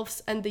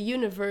themselves and the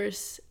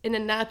universe in a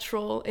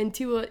natural,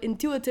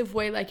 intuitive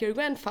way, like your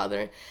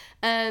grandfather.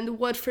 And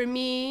what for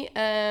me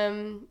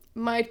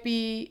might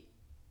be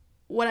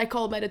what I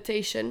call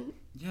meditation.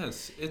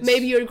 Yes.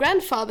 Maybe your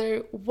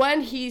grandfather,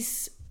 when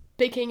he's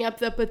picking up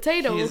the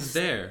potatoes,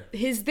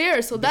 he's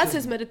there. So that's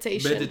his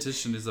meditation.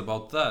 Meditation is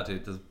about that.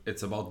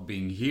 It's about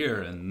being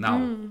here and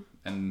now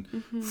and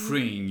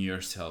freeing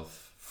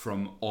yourself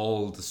from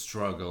all the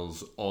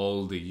struggles,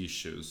 all the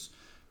issues,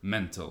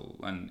 mental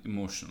and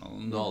emotional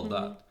and all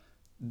that.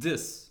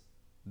 This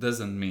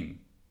doesn't mean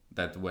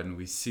that when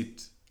we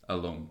sit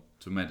alone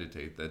to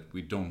meditate that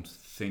we don't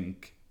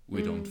think,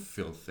 we don't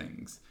feel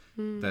things,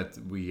 that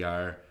we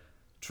are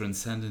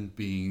transcendent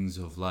beings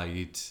of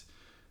light.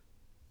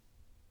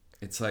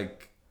 It's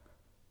like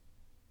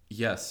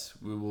yes,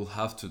 we will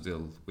have to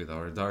deal with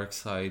our dark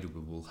side,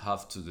 we will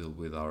have to deal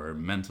with our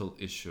mental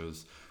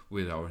issues,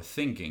 with our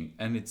thinking,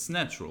 and it's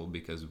natural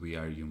because we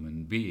are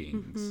human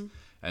beings.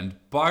 And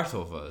part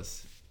of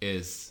us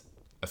is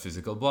a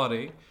physical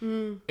body,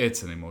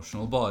 it's an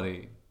emotional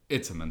body,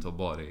 it's a mental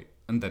body,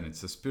 and then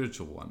it's a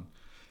spiritual one.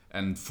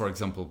 And for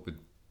example, with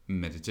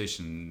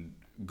meditation,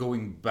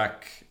 going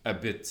back a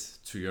bit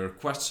to your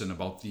question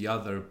about the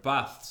other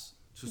paths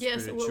to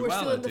spirituality. We're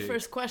still in the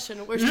first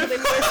question. We're still in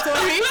your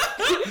story.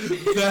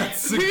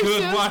 That's a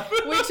good one.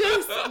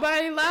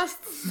 My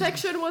last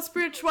section was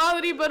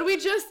spirituality, but we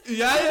just,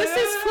 this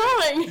is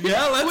flowing.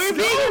 Yeah, let's We're go.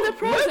 Being in the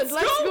present.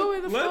 Let's go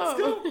with the Let's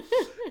flow. go.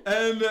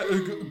 And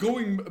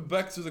going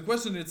back to the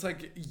question, it's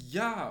like,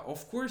 yeah,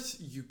 of course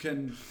you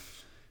can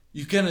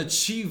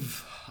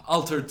achieve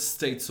altered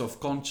states of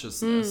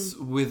consciousness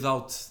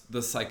without the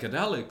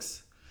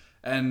psychedelics.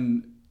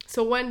 And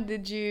so when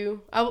did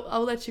you,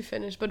 I'll let you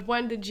finish, but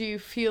when did you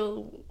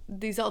feel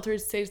these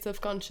altered states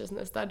of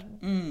consciousness that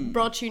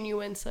brought you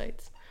new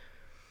insights?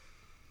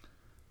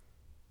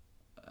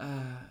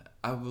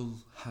 I will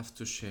have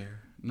to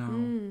share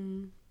now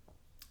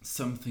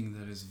something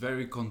that is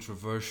very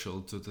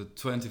controversial to the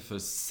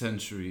 21st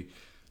century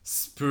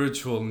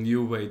spiritual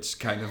new age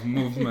kind of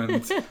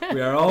movement. We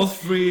are all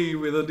free,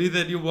 we don't need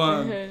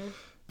anyone.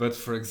 But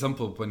for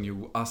example, when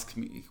you ask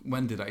me,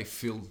 when did I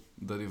feel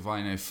the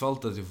divine? I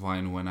felt the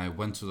divine when I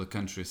went to the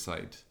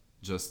countryside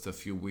just a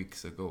few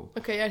weeks ago.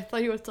 Okay, I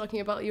thought you were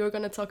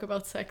going to talk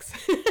about sex.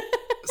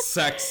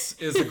 Sex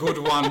is a good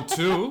one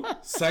too.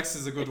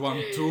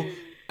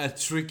 A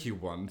tricky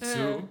one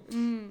too.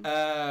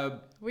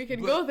 We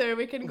can go there.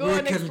 We can go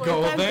and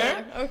explore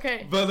there.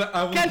 Okay. But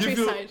I will give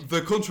you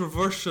the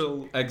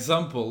controversial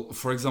example.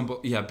 For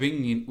example,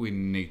 being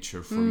in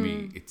nature for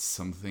me, it's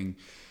something.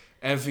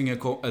 Having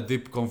a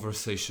deep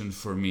conversation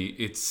for me,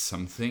 it's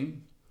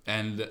something.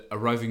 And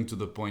arriving to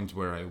the point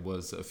where I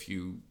was a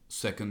few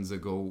seconds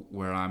ago,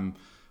 where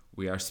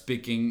we are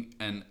speaking,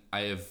 and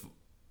I have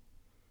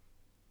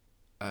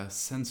a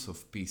sense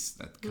of peace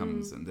that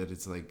comes, and that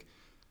it's like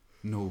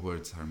no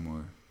words are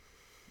more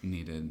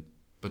needed.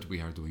 But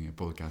we are doing a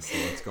podcast, so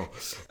let's go.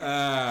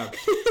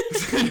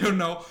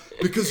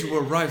 Because you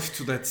arrive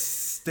to that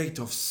state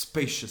of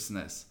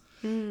spaciousness.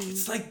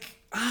 It's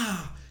like,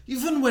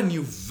 even when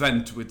you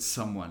vent with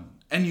someone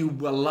and you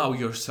allow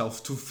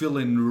yourself to feel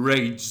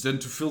enraged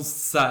and to feel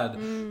sad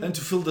and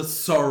to feel the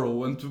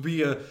sorrow and to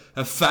be a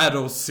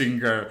fado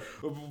singer,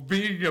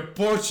 being a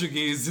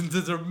Portuguese in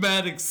the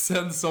dramatic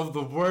sense of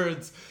the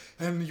words,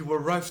 and you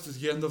arrive to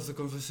the end of the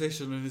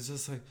conversation and it's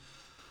just like,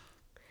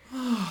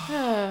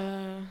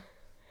 and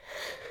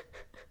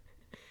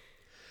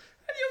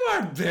you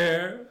are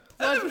there.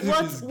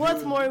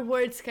 What more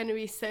words can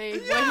we say?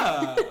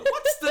 Yeah,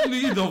 what's the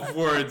need of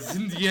words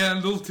in the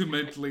end?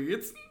 Ultimately,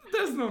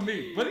 there's no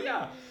need. But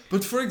yeah.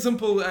 But for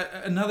example,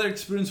 another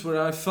experience where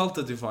I felt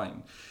the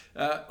divine,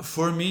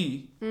 for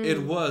me,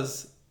 it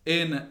was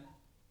in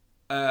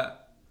a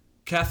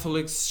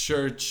Catholic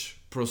church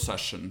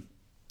procession.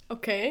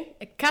 Okay,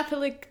 a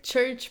Catholic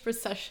church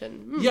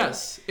procession.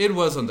 Yes, it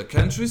was on the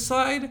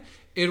countryside.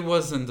 It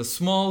was in the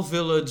small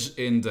village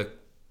in the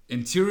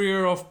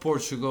interior of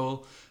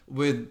Portugal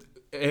with.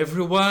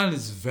 Everyone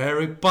is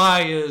very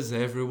pious,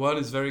 everyone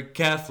is very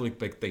Catholic,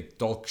 but they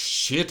talk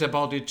shit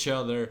about each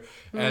other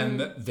and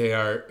they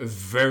are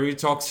very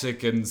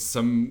toxic in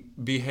some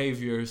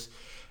behaviors,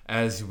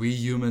 as we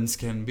humans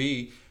can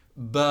be.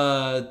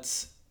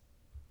 But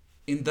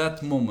in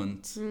that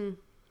moment,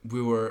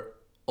 we were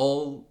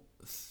all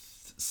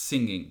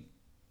singing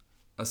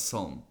a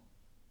song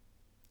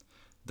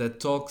that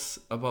talks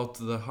about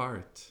the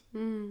heart.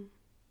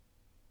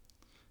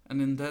 And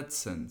in that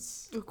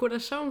sense... O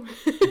coração.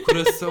 O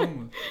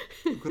coração.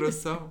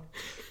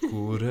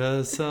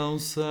 Coração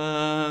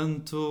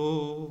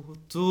santo,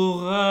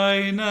 tu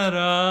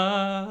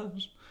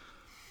reinarás.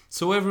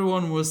 So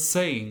everyone was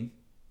saying,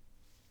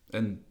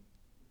 and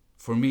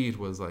for me it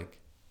was like,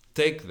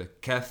 take the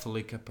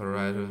Catholic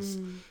apparatus,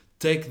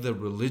 take the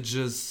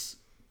religious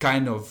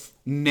kind of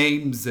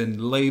names and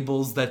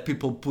labels that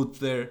people put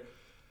there.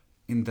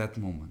 In that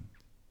moment,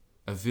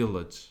 a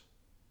village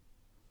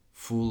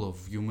full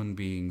of human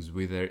beings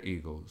with their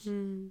egos.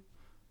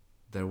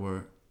 There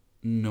were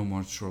no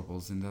more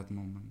troubles in that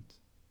moment.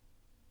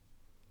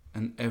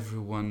 And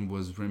everyone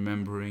was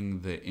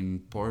remembering the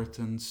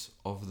importance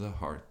of the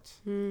heart.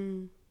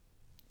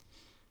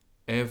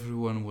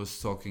 Everyone was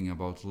talking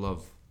about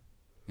love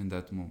in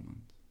that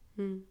moment.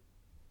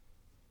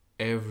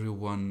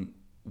 Everyone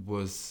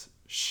was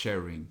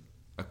sharing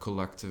a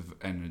collective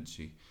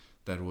energy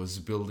that was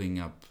building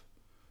up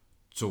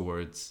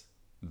towards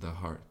the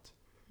heart.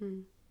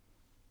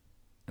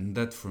 And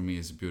that for me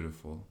is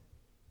beautiful.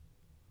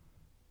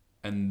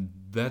 And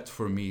that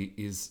for me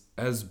is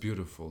as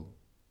beautiful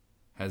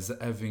as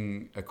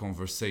having a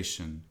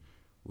conversation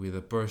with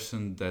a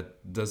person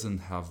that doesn't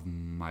have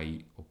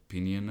my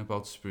opinion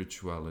about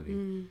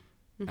spirituality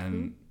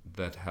and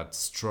that had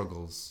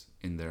struggles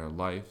in their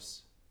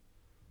lives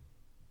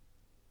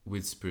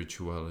with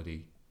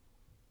spirituality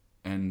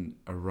and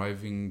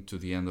arriving to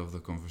the end of the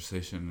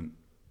conversation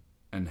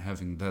and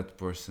having that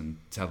person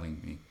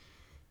telling me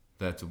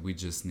that we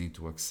just need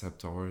to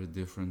accept our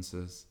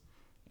differences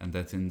and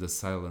that in the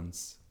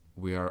silence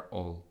we are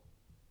all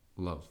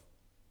love.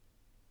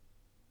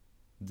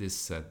 This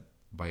said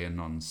by a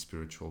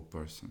non-spiritual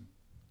person.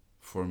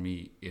 For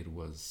me, it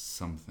was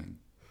something.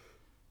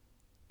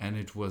 And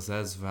it was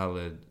as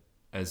valid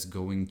as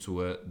going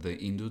to the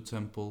Hindu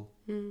temple,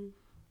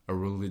 a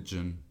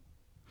religion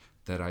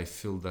that I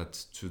feel that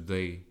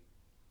today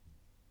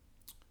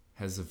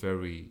has a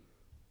very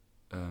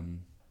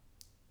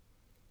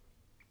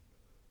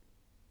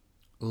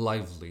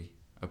lively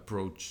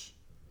approach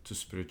to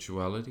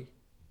spirituality,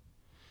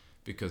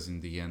 because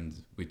in the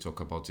end we talk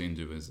about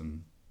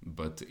Hinduism,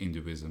 but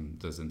Hinduism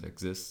doesn't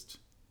exist.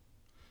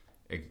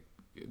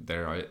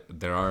 There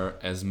are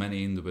as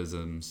many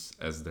Hinduisms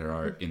as there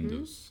are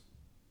Hindus.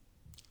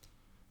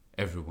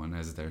 Everyone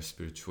has their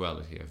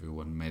spirituality,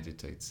 everyone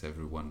meditates,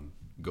 everyone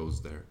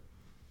goes there.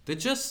 They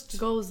just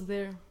goes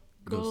there.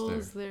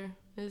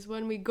 Is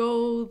when we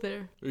go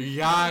there.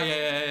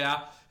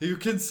 Yeah. You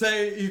can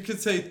say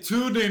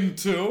tune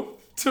into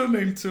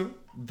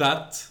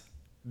that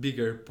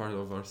bigger part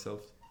of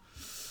ourselves.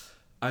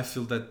 I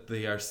feel that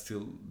they are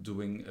still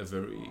doing a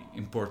very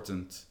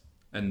important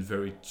and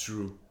very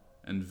true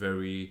and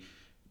very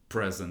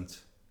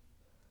present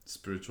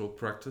spiritual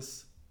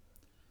practice.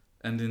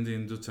 And in the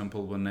Hindu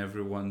temple, when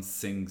everyone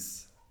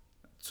sings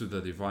to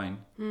the divine,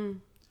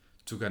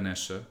 to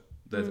Ganesha,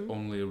 that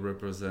only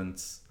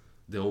represents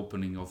the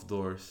opening of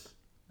doors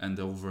and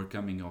the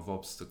overcoming of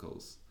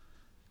obstacles.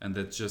 And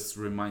that just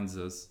reminds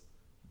us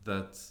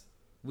that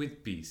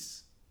with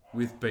peace,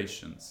 with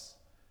patience,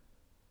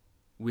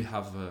 we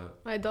have a...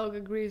 My dog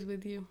agrees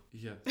with you.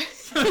 Yeah.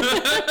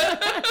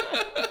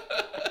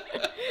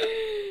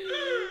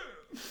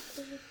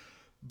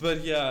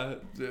 But yeah,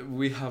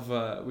 we have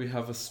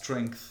a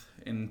strength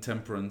in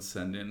temperance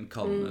and in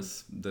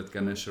calmness that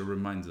Ganesha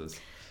reminds us.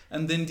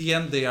 And in the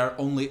end, they are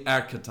only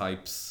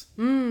archetypes.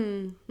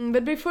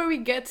 But before we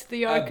get to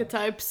the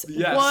archetypes,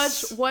 yes.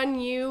 what one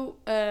you...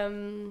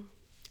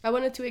 I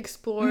wanted to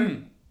explore...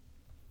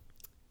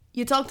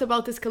 You talked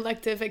about this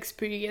collective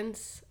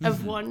experience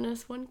of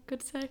oneness, one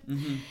could say.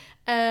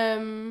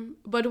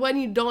 But when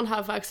you don't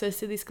have access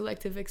to these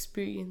collective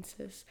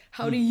experiences,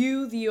 how do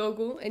you,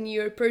 Diogo, in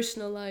your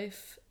personal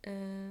life,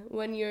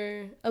 when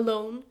you're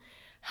alone,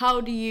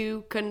 how do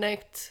you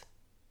connect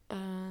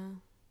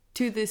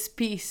to this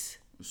peace?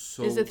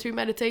 So is it through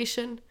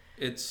meditation?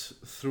 It's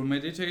through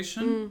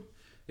meditation.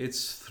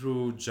 It's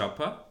through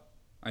japa.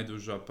 I do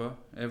japa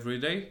every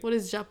day. What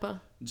is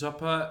japa?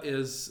 Japa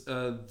is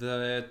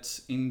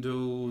that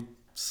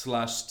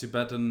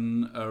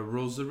Indo/Tibetan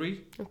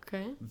rosary.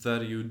 Okay.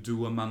 That you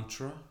do a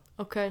mantra.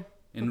 Okay.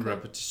 In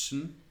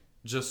repetition,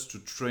 just to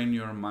train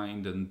your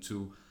mind and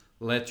to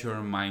let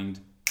your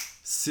mind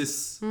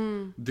cease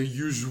the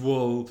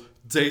usual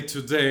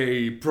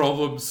day-to-day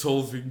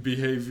problem-solving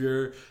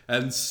behavior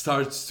and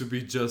starts to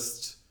be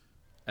just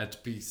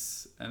at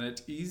peace and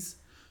at ease.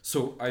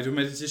 So I do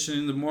meditation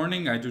in the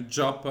morning, I do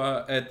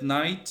japa at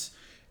night,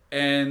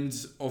 and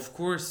of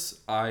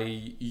course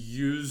I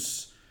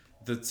use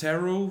the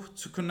tarot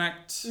to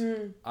connect.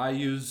 I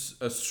use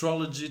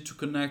astrology to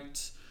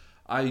connect.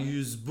 I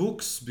use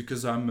books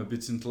because I'm a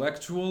bit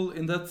intellectual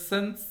in that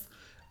sense.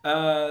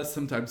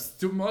 Sometimes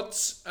too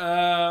much.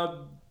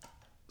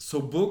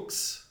 So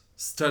books,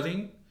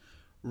 studying,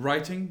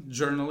 writing,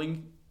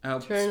 journaling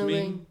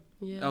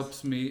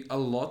helps me a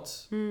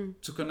lot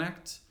to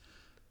connect.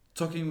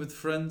 Talking with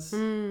friends,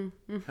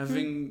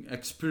 having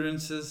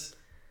experiences,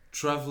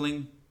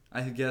 traveling.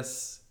 I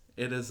guess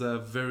it is a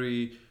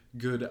very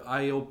good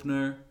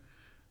eye-opener.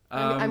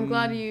 I'm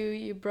glad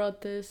you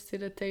brought this to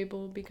the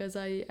table, because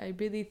I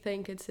really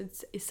think it's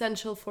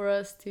essential for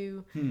us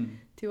to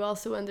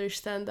also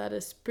understand that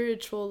a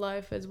spiritual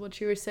life, as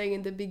what you were saying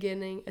in the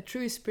beginning, a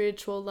true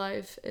spiritual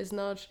life is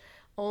not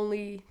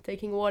only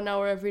taking 1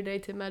 hour every day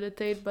to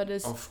meditate, but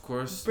is of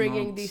course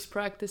bringing these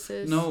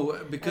practices. No,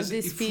 because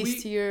this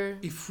peace to your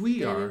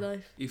daily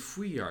life. If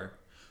we are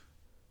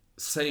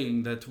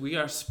saying that we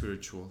are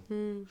spiritual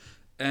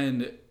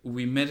and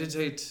we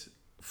meditate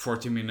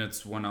 40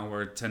 minutes, 1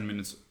 hour, 10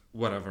 minutes,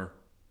 whatever,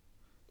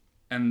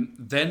 and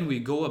then we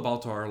go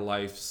about our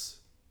lives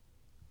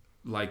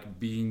like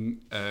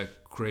being a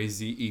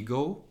crazy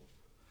ego,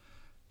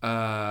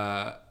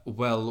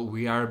 well,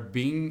 we are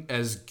being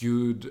as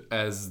good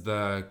as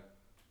the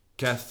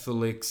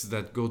Catholics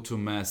that go to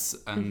mass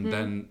and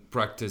then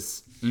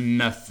practice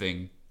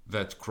nothing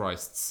that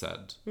Christ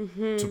said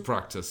to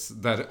practice.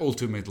 That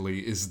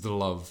ultimately is the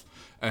love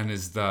and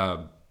is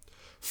the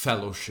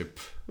fellowship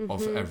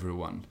of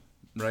everyone,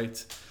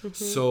 right?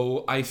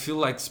 So I feel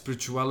like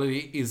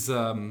spirituality is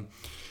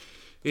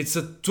it's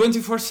a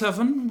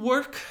 24/7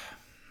 work.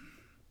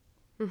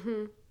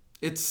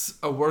 It's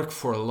a work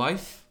for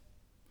life.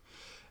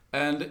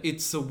 And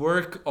it's a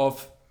work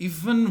of,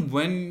 even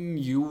when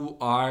you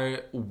are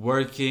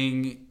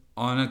working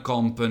on a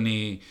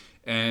company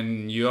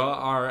and you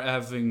are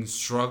having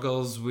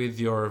struggles with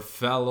your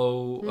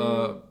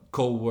fellow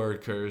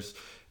co-workers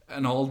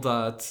and all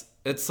that,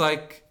 it's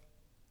like,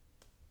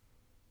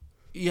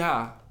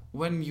 yeah,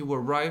 when you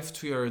arrive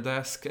to your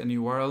desk and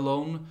you are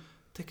alone,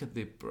 take a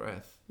deep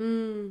breath.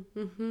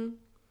 Mm-hmm.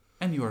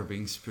 And you are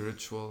being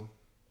spiritual.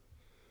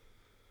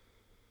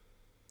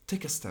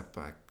 Take a step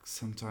back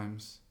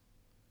sometimes.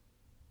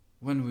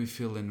 When we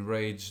feel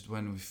enraged,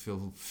 when we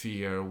feel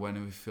fear,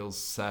 when we feel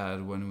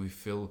sad, when we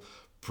feel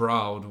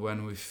proud,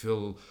 when we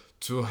feel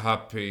too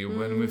happy,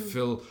 when we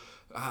feel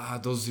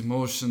those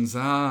emotions,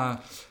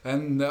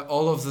 and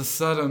all of a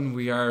sudden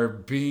we are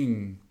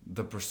being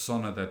the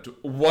persona that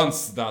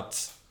wants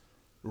that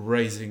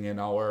raising in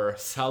our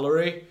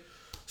salary.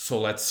 So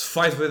let's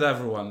fight with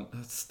everyone.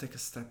 Let's take a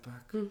step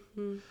back.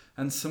 Mm-hmm.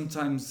 And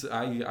sometimes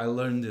I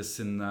learned this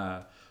in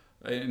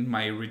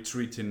my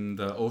retreat in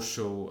the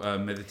Osho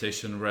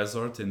meditation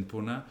resort in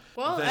Pune.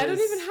 Well, I don't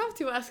even have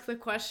to ask the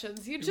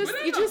questions. You just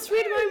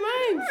read my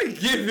mind. I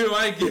give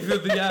you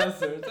the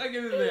answers. I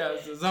give you the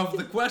answers of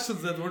the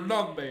questions that were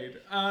not made.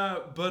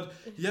 But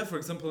yeah, for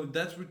example, in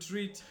that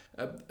retreat,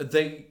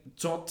 they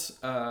taught.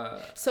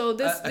 So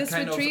this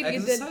retreat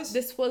you did.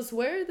 This was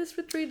where this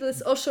retreat?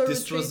 This Osho retreat.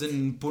 This was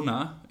in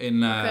Pune,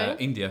 in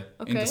India,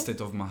 in the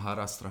state of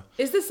Maharashtra.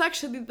 Is this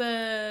actually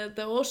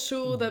the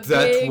Osho? That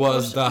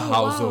was the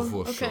house of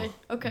Osho.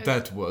 Okay.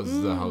 That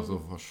was the house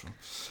of Osho.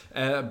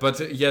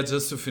 But yeah,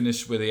 just to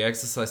finish with the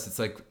exercise, it's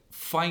like,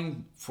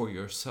 find for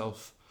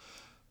yourself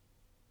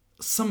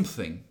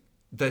something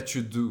that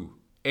you do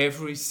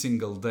every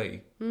single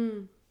day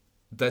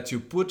that you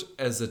put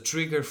as a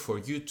trigger for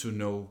you to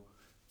know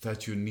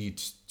that you need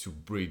to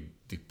breathe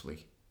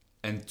deeply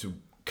and to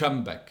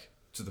come back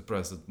to the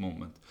present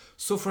moment.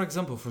 So, for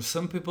example, for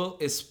some people,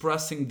 it's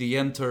pressing the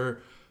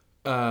enter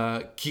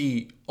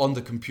key on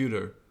the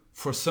computer.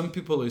 For some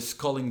people, it's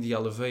calling the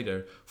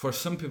elevator. For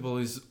some people,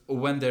 is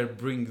when they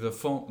bring the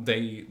phone,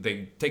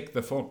 they take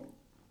the phone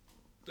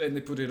and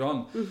they put it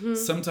on. Mm-hmm.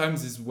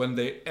 Sometimes it's when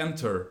they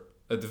enter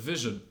a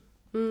division.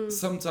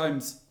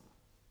 Sometimes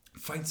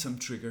find some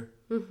trigger.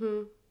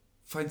 Mm-hmm.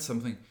 Find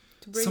something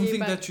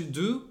that you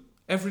do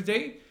every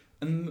day,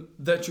 and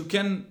that you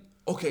can.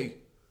 Okay,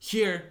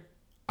 here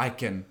I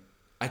can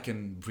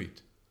breathe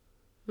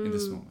in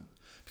this moment,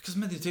 because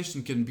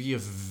meditation can be a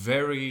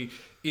very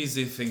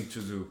easy thing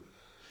to do.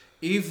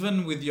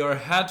 Even with your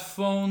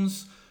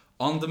headphones,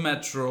 on the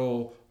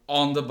metro,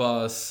 on the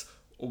bus,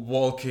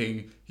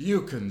 walking,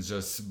 you can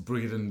just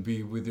breathe and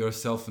be with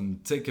yourself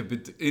and take a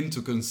bit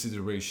into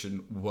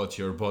consideration what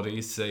your body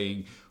is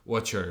saying,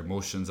 what your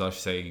emotions are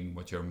saying,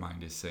 what your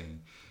mind is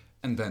saying.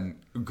 And then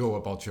go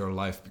about your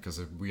life,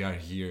 because we are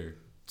here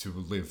to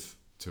live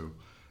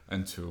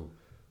and to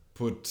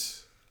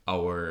put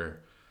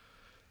our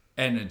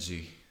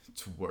energy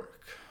to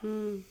work.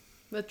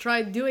 But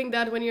try doing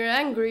that when you're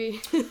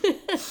angry.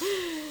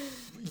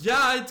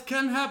 Yeah, it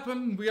can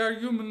happen. We are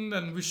human,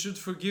 and we should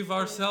forgive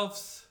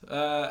ourselves,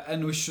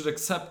 and we should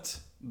accept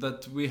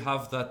that we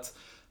have that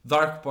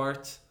dark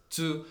part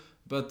too.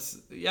 But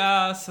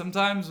yeah,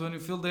 sometimes when you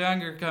feel the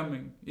anger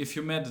coming, if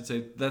you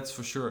meditate, that's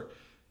for sure,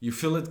 you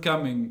feel it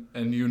coming,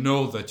 and you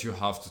know that you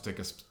have to take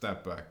a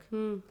step back,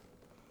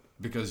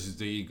 because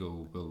the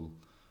ego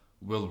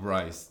will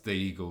rise. The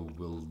ego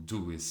will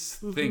do its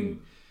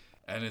thing.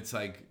 And it's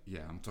like,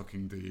 yeah, I'm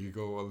talking the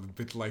ego a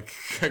bit like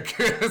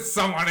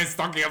someone is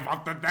talking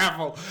about the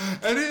devil.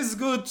 And it's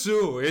good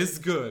too, it's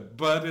good.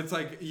 But it's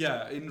like,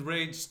 yeah,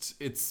 enraged,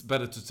 it's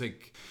better to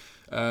take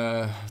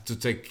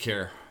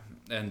care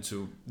and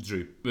to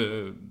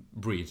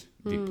breathe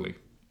deeply,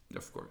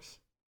 of course.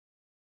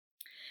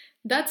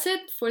 That's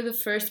it for the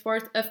first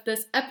part of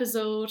this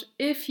episode.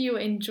 If you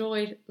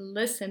enjoyed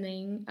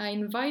listening, I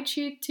invite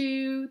you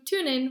to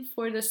tune in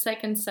for the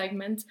second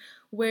segment,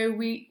 where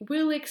we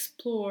will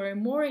explore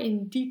more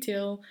in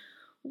detail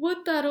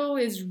what Taro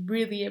is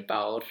really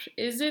about.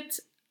 Is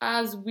it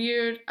as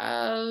weird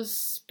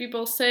as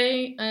people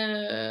say,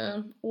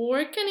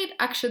 or can it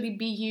actually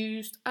be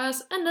used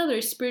as another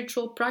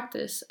spiritual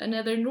practice,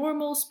 another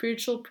normal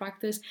spiritual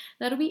practice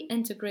that we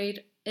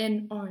integrate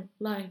in our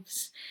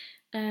lives?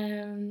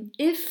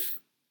 If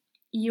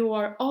you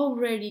are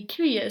already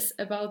curious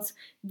about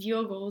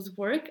Diogo's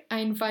work, I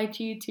invite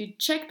you to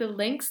check the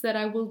links that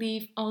I will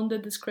leave on the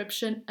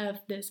description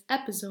of this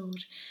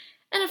episode.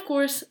 And of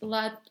course,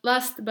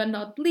 last but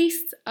not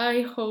least,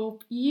 I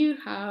hope you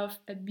have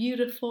a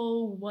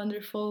beautiful,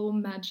 wonderful,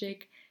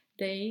 magic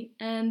day.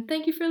 And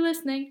thank you for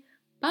listening.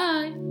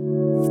 Bye!